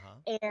 uh-huh.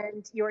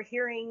 and you're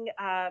hearing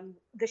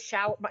the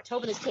shower.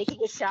 Tobin is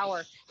taking a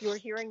shower. You're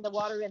hearing the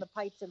water in the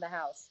pipes in the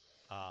house.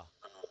 Ah,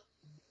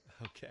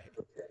 okay.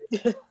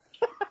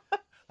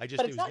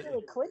 But It it's was, not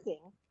really clicking.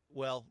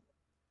 well,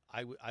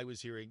 I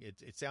was hearing it.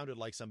 It sounded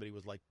like somebody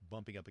was like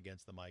bumping up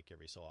against the mic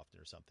every so often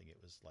or something. It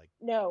was like,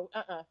 No,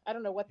 I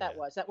don't know what that yeah,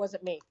 was. That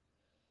wasn't me.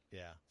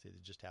 yeah.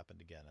 It just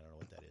happened again. I don't know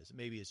what that is.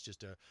 Maybe it's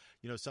just a,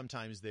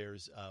 sometimes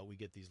there's, we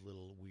get these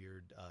little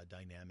weird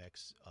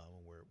dynamics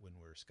when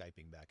we're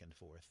Skyping back and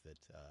forth that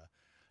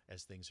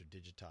as things are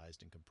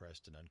digitized and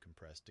compressed and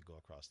uncompressed to go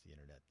across the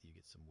internet, you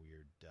get some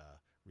weird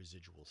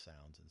residual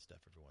sounds and stuff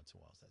every once in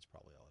a while. So that's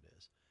probably all it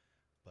is.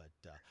 But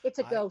It's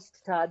a I, ghost,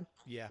 Todd.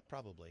 yeah,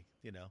 probably.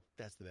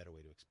 That's the better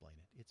way to explain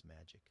it. It's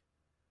magic.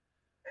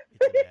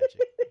 It's a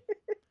magic.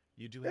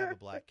 You do have a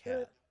black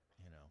cat,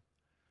 you know.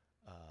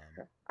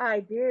 I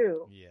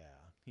do. Yeah,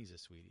 he's a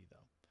sweetie though.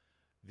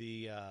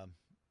 The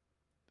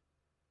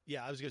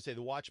Yeah, I was going to say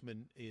the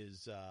Watchmen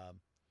is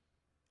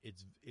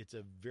it's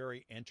a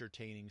very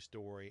entertaining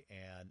story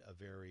and a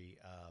very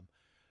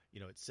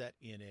it's set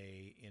in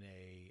a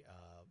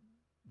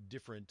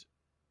different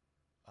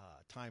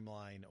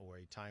timeline or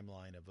a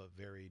timeline of a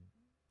varied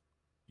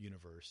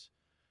universe,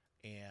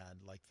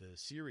 and like the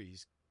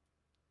series,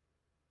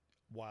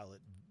 while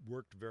it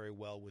worked very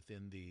well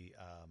within the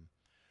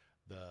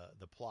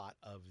plot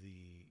of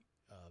the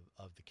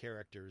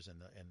characters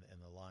and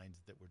the lines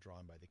that were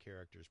drawn by the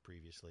characters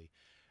previously,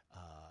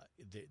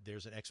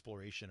 there's an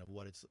exploration of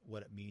what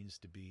it means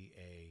to be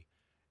a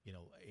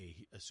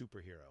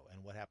superhero,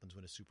 and what happens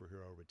when a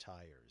superhero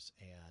retires,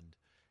 and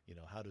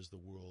how does the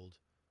world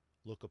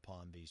look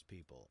upon these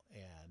people,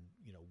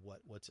 and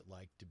what's it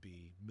like to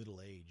be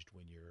middle aged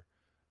when you're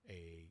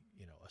a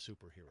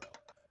superhero,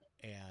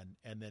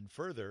 and then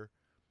further,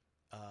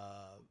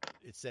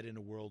 it's set in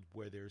a world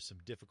where there's some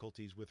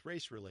difficulties with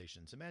race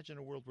relations. Imagine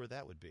a world where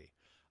that would be,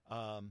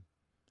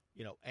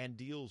 and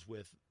deals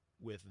with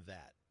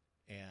that,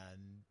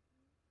 and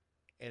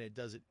it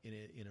does it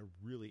in a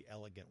really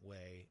elegant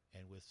way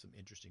and with some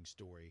interesting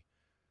story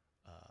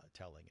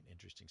telling and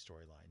interesting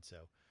storyline.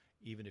 So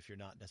even if you're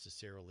not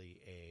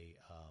necessarily a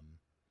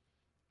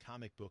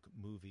comic book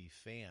movie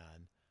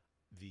fan,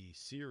 the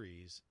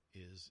series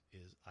is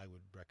I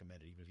would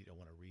recommend it even if you don't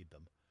want to read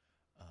them.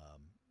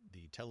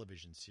 The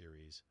television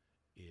series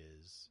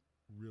is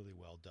really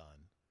well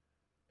done,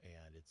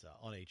 and it's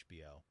on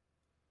HBO.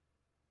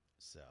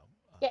 So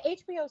Yeah,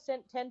 HBO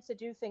tends to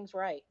do things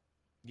right.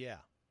 yeah,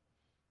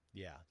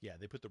 yeah,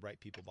 they put the right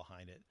people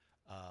behind it.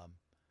 Um,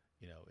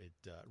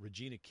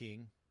 Regina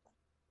King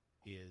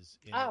is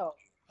in it, Oh,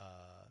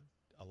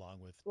 along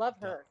with love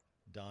Don, her.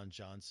 Don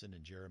Johnson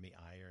and Jeremy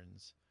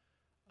Irons.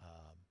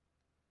 Um,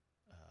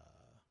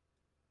 uh,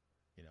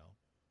 you know,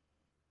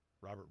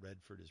 Robert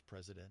Redford is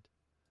president,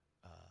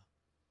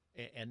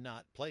 and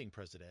not playing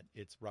president.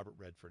 It's Robert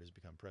Redford has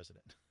become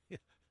president.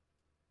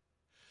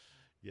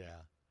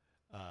 Yeah.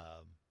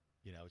 Um,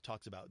 it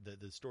talks about the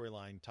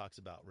storyline talks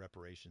about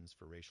reparations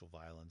for racial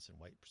violence and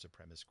white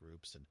supremacist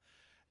groups,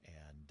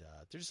 and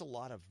there's a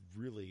lot of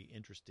really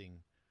interesting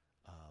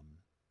um,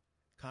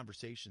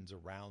 conversations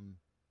around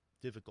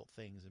difficult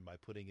things, and by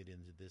putting it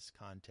into this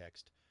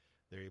context,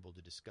 they're able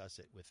to discuss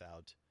it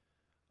without,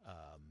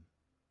 um,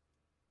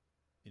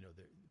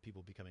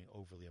 people becoming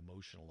overly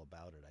emotional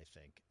about it. I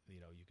think you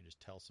can just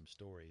tell some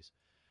stories.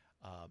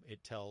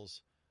 It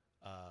tells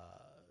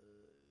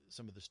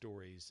some of the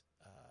stories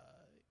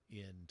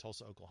in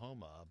Tulsa,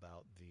 Oklahoma,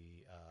 about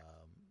the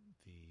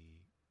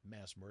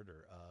mass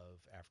murder of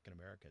African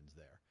Americans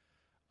there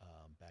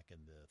back in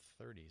the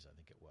 30s, I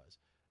think it was,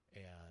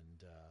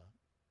 and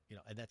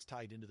and that's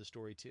tied into the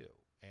story too.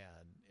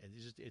 And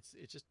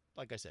it's just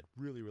like I said,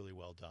 really really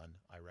well done.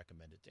 I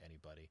recommend it to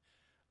anybody.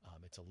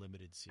 It's a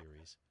limited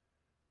series,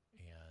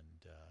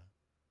 and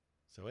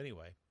so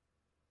anyway,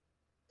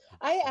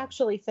 I it's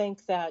actually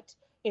think that,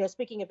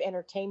 speaking of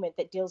entertainment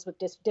that deals with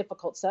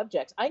difficult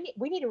subjects,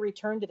 we need to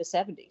return to the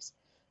 70s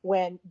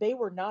when they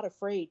were not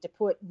afraid to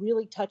put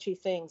really touchy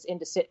things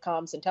into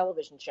sitcoms and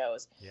television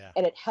shows. yeah,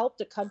 And it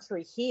helped a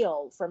country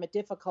heal from a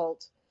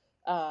difficult,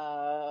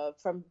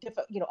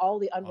 all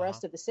the uh-huh,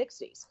 unrest of the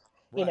 60s.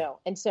 right,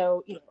 And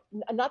so,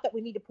 not that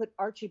we need to put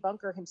Archie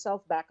Bunker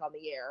himself back on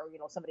the air,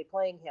 somebody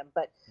playing him,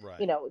 but, right.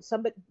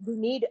 we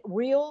need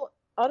real,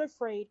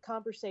 unafraid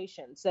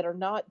conversations that are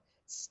not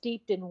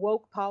steeped in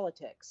woke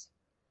politics.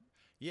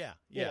 Yeah,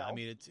 You yeah. I know,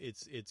 mean,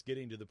 it's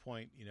getting to the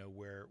point,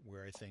 where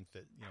I think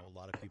that a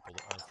lot of people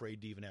are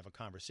afraid to even have a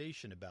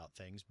conversation about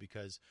things,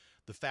 because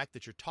the fact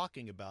that you're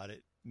talking about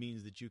it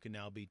means that you can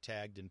now be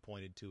tagged and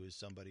pointed to as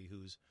somebody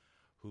who's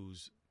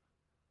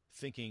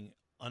thinking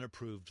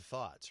unapproved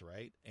thoughts,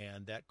 right?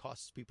 And that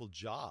costs people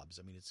jobs.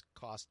 I mean, it's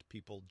cost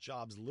people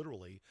jobs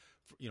literally,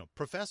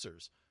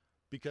 professors,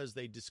 because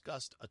they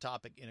discussed a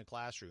topic in a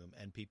classroom,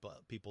 and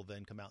people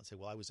then come out and say,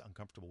 "Well, I was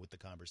uncomfortable with the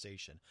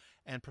conversation,"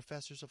 and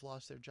professors have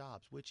lost their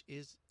jobs, which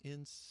is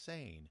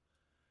insane.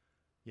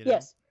 You know,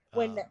 yes,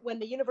 um, when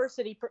the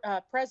university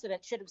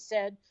president should have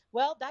said,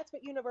 "Well, that's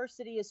what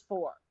university is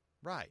for.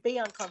 right? Be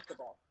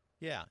uncomfortable."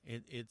 Yeah,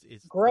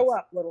 it's Grow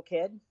up, little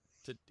kid.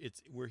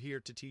 we're here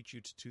to teach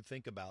you to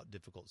think about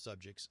difficult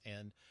subjects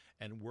and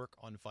work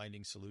on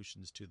finding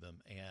solutions to them.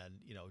 And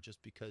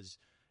just because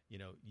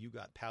you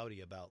got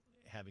pouty about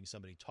having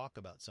somebody talk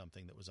about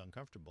something that was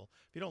uncomfortable,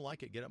 if you don't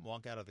like it, get up and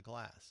walk out of the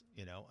class.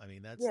 I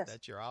mean, Yes.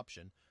 that's your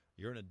option.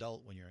 You're an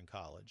adult when you're in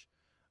college.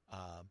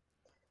 um,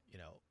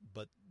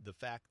 but the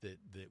fact that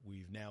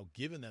we've now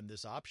given them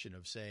this option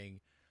of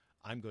saying,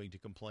 I'm going to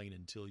complain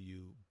until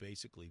you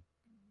basically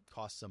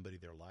cost somebody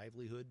their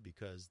livelihood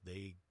because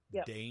they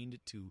Yep. deigned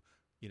to,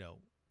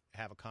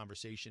 have a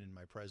conversation in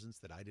my presence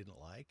that I didn't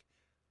like.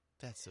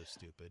 That's so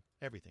stupid.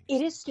 Everything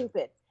It is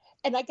stupid.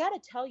 And I got to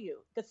tell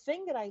you, the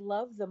thing that I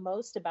love the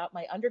most about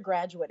my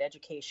undergraduate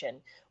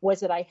education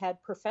was that I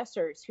had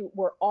professors who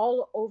were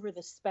all over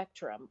the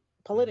spectrum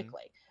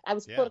politically. I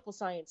was Yeah. political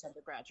science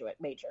undergraduate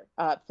major,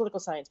 political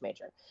science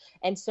major.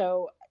 And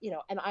so,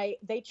 and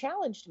they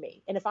challenged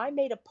me. And if I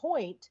made a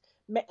point,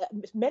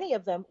 many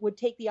of them would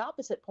take the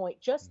opposite point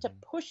just to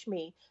push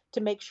me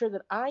to make sure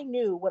that I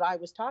knew what I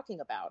was talking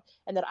about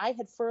and that I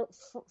had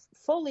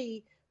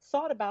fully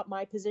thought about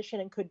my position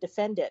and could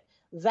defend it.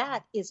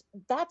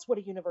 That's what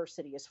a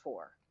university is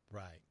for.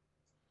 Right.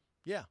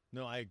 Yeah,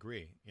 no, I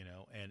agree.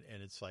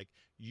 And it's like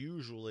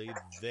usually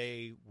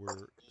they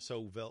were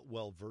so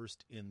well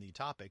versed in the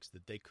topics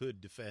that they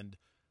could defend,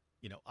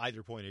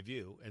 either point of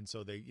view, and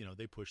so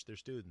they push their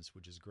students,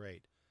 which is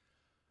great.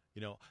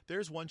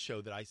 There's one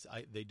show that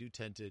they do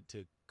tend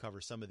to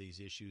cover some of these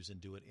issues and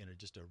do it in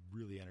just a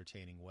really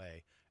entertaining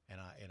way,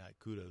 and I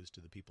kudos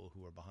to the people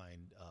who are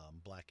behind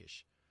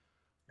Blackish.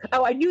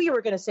 Oh, I knew you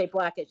were going to say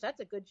Blackish. That's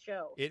a good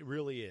show. It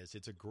really is.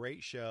 It's a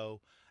great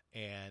show,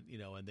 and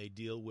and they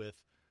deal with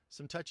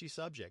some touchy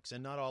subjects,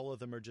 and not all of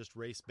them are just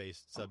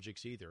race-based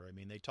subjects either. I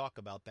mean, they talk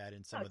about that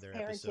in some of their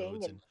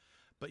episodes,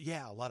 but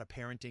yeah, a lot of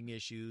parenting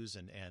issues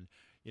and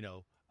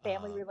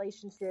family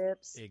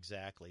relationships.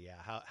 Exactly.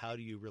 Yeah. How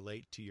do you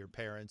relate to your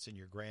parents and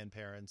your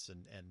grandparents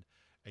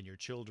and your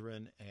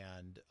children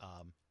and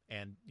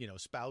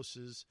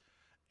spouses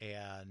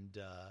and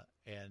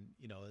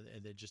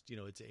then just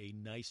it's a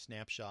nice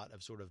snapshot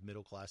of sort of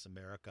middle class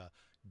America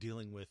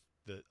dealing with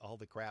all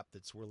the crap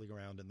that's swirling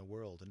around in the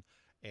world.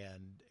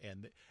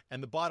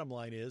 And the bottom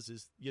line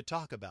is you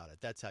talk about it.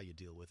 That's how you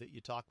deal with it. You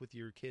talk with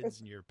your kids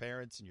and your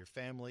parents and your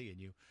family, and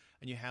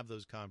you have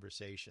those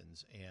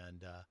conversations.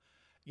 And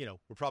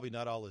we're probably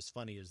not all as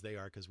funny as they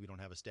are because we don't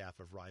have a staff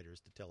of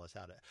writers to tell us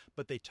how to.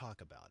 But they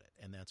talk about it,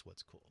 and that's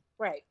what's cool,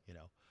 right?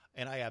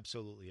 And I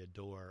absolutely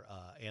adore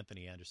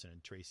Anthony Anderson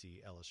and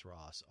Tracy Ellis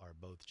Ross are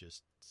both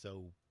just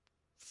so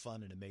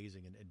fun and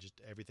amazing, and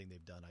just everything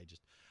they've done.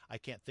 I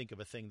can't think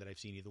of a thing that I've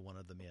seen either one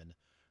of them in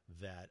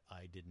that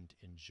I didn't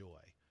enjoy.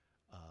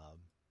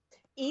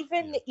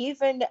 Even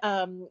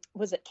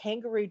was it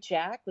Kangaroo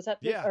Jack? Was that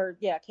yeah?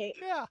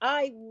 Yeah.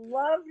 I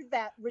loved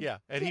that. Yeah,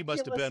 and he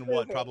must have been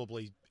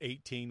probably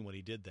 18 when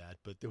he did that,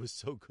 but it was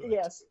so good.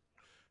 Yes,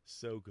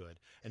 so good.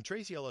 And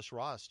Tracy Ellis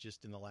Ross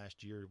just in the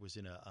last year was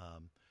in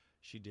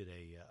she did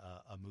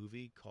a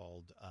movie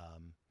called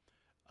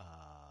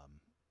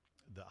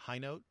The High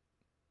Note,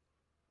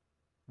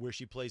 where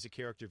she plays a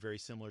character very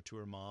similar to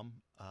her mom.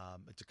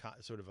 It's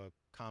a sort of a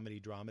comedy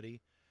dramedy.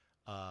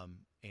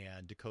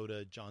 And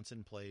Dakota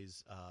Johnson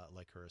plays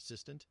like her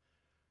assistant,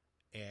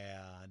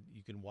 and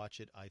you can watch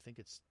it. I think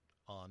it's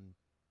on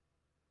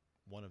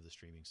one of the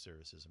streaming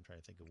services. I'm trying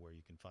to think of where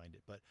you can find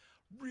it, but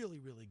really,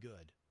 really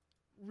good,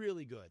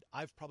 really good.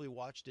 I've probably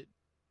watched it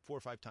 4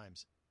 or 5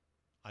 times.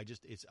 I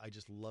just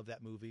love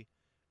that movie.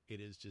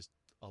 It is just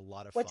a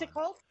lot of fun. What's it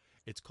called?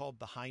 It's called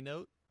The High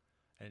Note,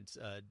 and it's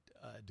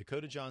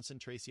Dakota Johnson,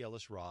 Tracy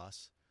Ellis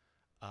Ross,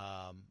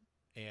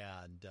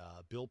 and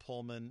Bill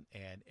Pullman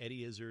and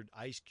Eddie Izzard.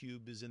 Ice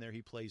Cube is in there.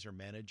 He plays her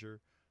manager.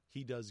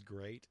 He does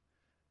great.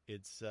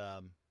 It's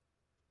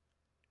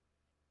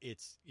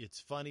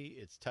funny.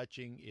 It's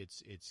touching.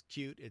 It's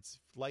cute. It's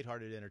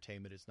lighthearted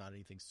entertainment. It's not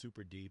anything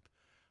super deep,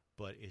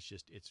 but it's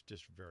just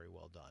very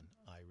well done.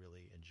 I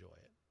really enjoy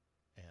it.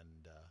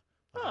 And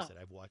like I said,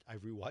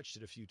 I've rewatched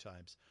it a few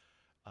times.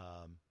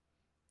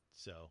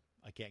 So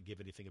I can't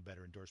give anything a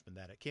better endorsement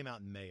than that. It came out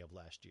in May of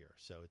last year,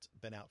 so it's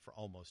been out for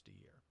almost a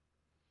year.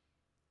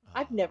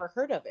 I've never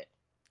heard of it.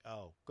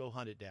 Oh, go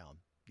hunt it down.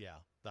 Yeah,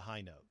 The High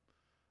Note.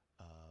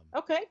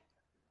 Okay,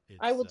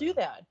 I will do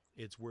that.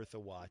 It's worth a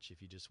watch if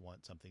you just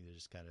want something to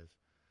just kind of,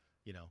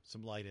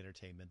 some light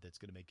entertainment that's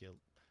going to make you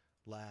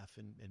laugh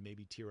and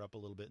maybe tear up a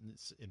little bit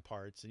in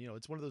parts. And,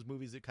 it's one of those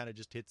movies that kind of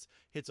just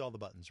hits all the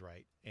buttons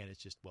right, and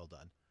it's just well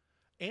done.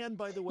 And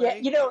by the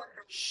way,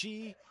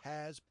 she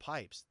has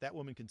pipes. That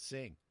woman can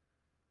sing.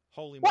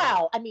 Holy wow!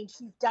 moly. I mean,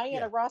 she's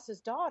Diana Ross's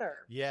daughter.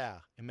 Yeah,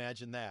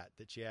 imagine that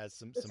she has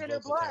some in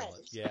vocal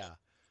talent. Yeah,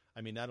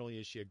 I mean, not only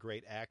is she a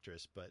great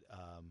actress, but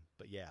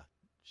yeah,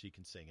 she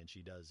can sing, and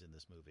she does in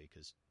this movie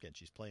because again,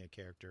 she's playing a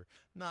character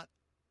not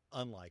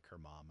unlike her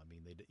mom. I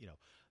mean,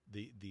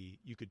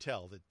 you could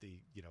tell that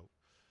the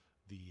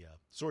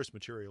source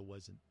material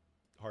wasn't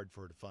hard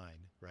for her to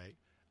find, right?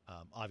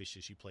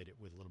 Obviously, she played it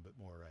with a little bit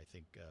more, I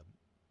think,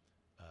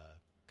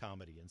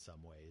 comedy in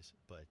some ways,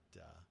 but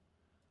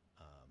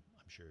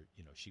sure,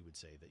 she would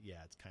say that,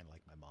 yeah, it's kind of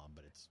like my mom,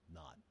 but it's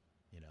not,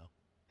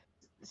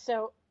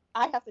 So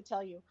I have to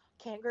tell you,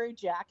 Kangaroo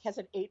Jack has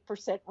an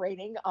 8%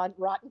 rating on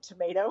Rotten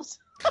Tomatoes.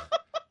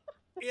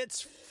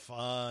 It's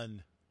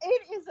fun.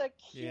 It is a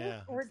cute,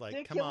 it's ridiculous,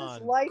 like, come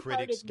on,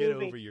 lighthearted critics, movie.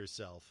 get over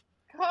yourself.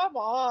 Come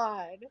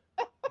on.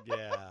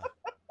 Yeah.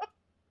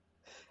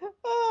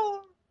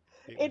 Oh,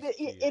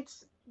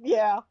 it's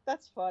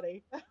that's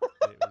funny.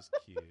 It was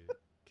cute.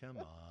 Come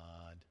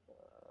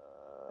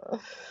on.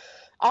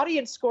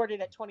 Audience scored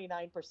it at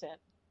 29%.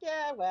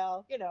 Yeah,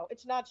 well,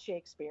 it's not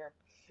Shakespeare.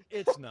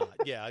 It's not.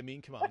 Yeah, I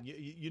mean, come on.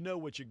 You know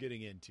what you're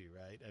getting into,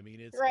 right? I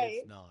mean, it's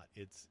not.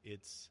 It's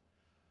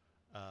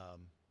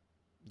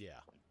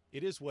yeah.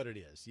 It is what it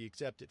is. You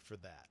accept it for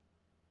that.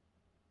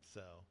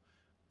 So,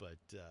 but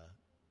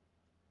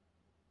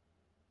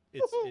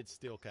it's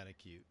still kind of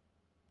cute.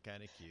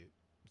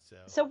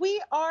 So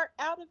we are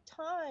out of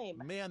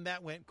time. Man,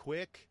 that went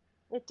quick.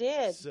 It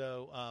did.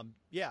 So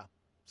yeah.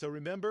 So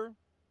remember,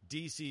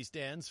 DC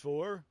stands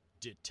for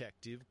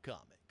Detective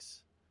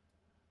Comics.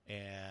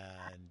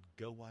 And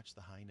go watch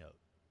The High Note.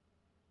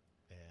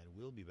 And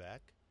we'll be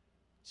back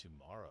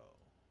tomorrow.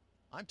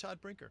 I'm Todd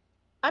Brinker.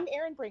 I'm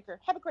Erin Brinker.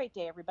 Have a great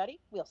day, everybody.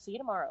 We'll see you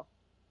tomorrow.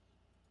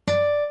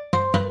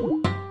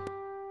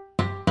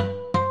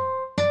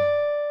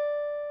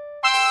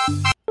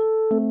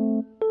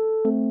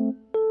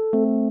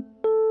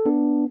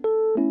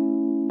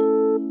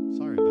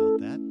 Sorry about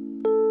that.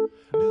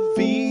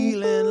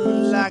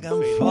 Feeling like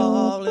I'm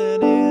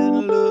falling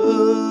in love.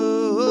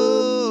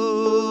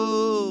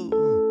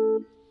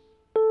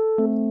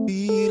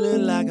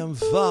 Feeling like I'm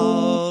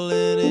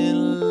falling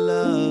in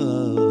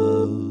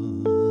love.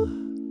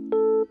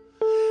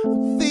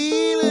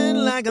 Feeling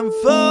like I'm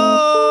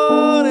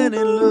falling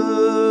in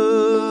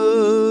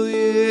love,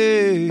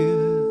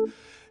 yeah.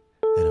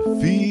 And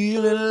I'm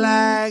feeling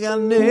like I'll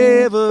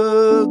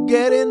never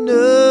get enough.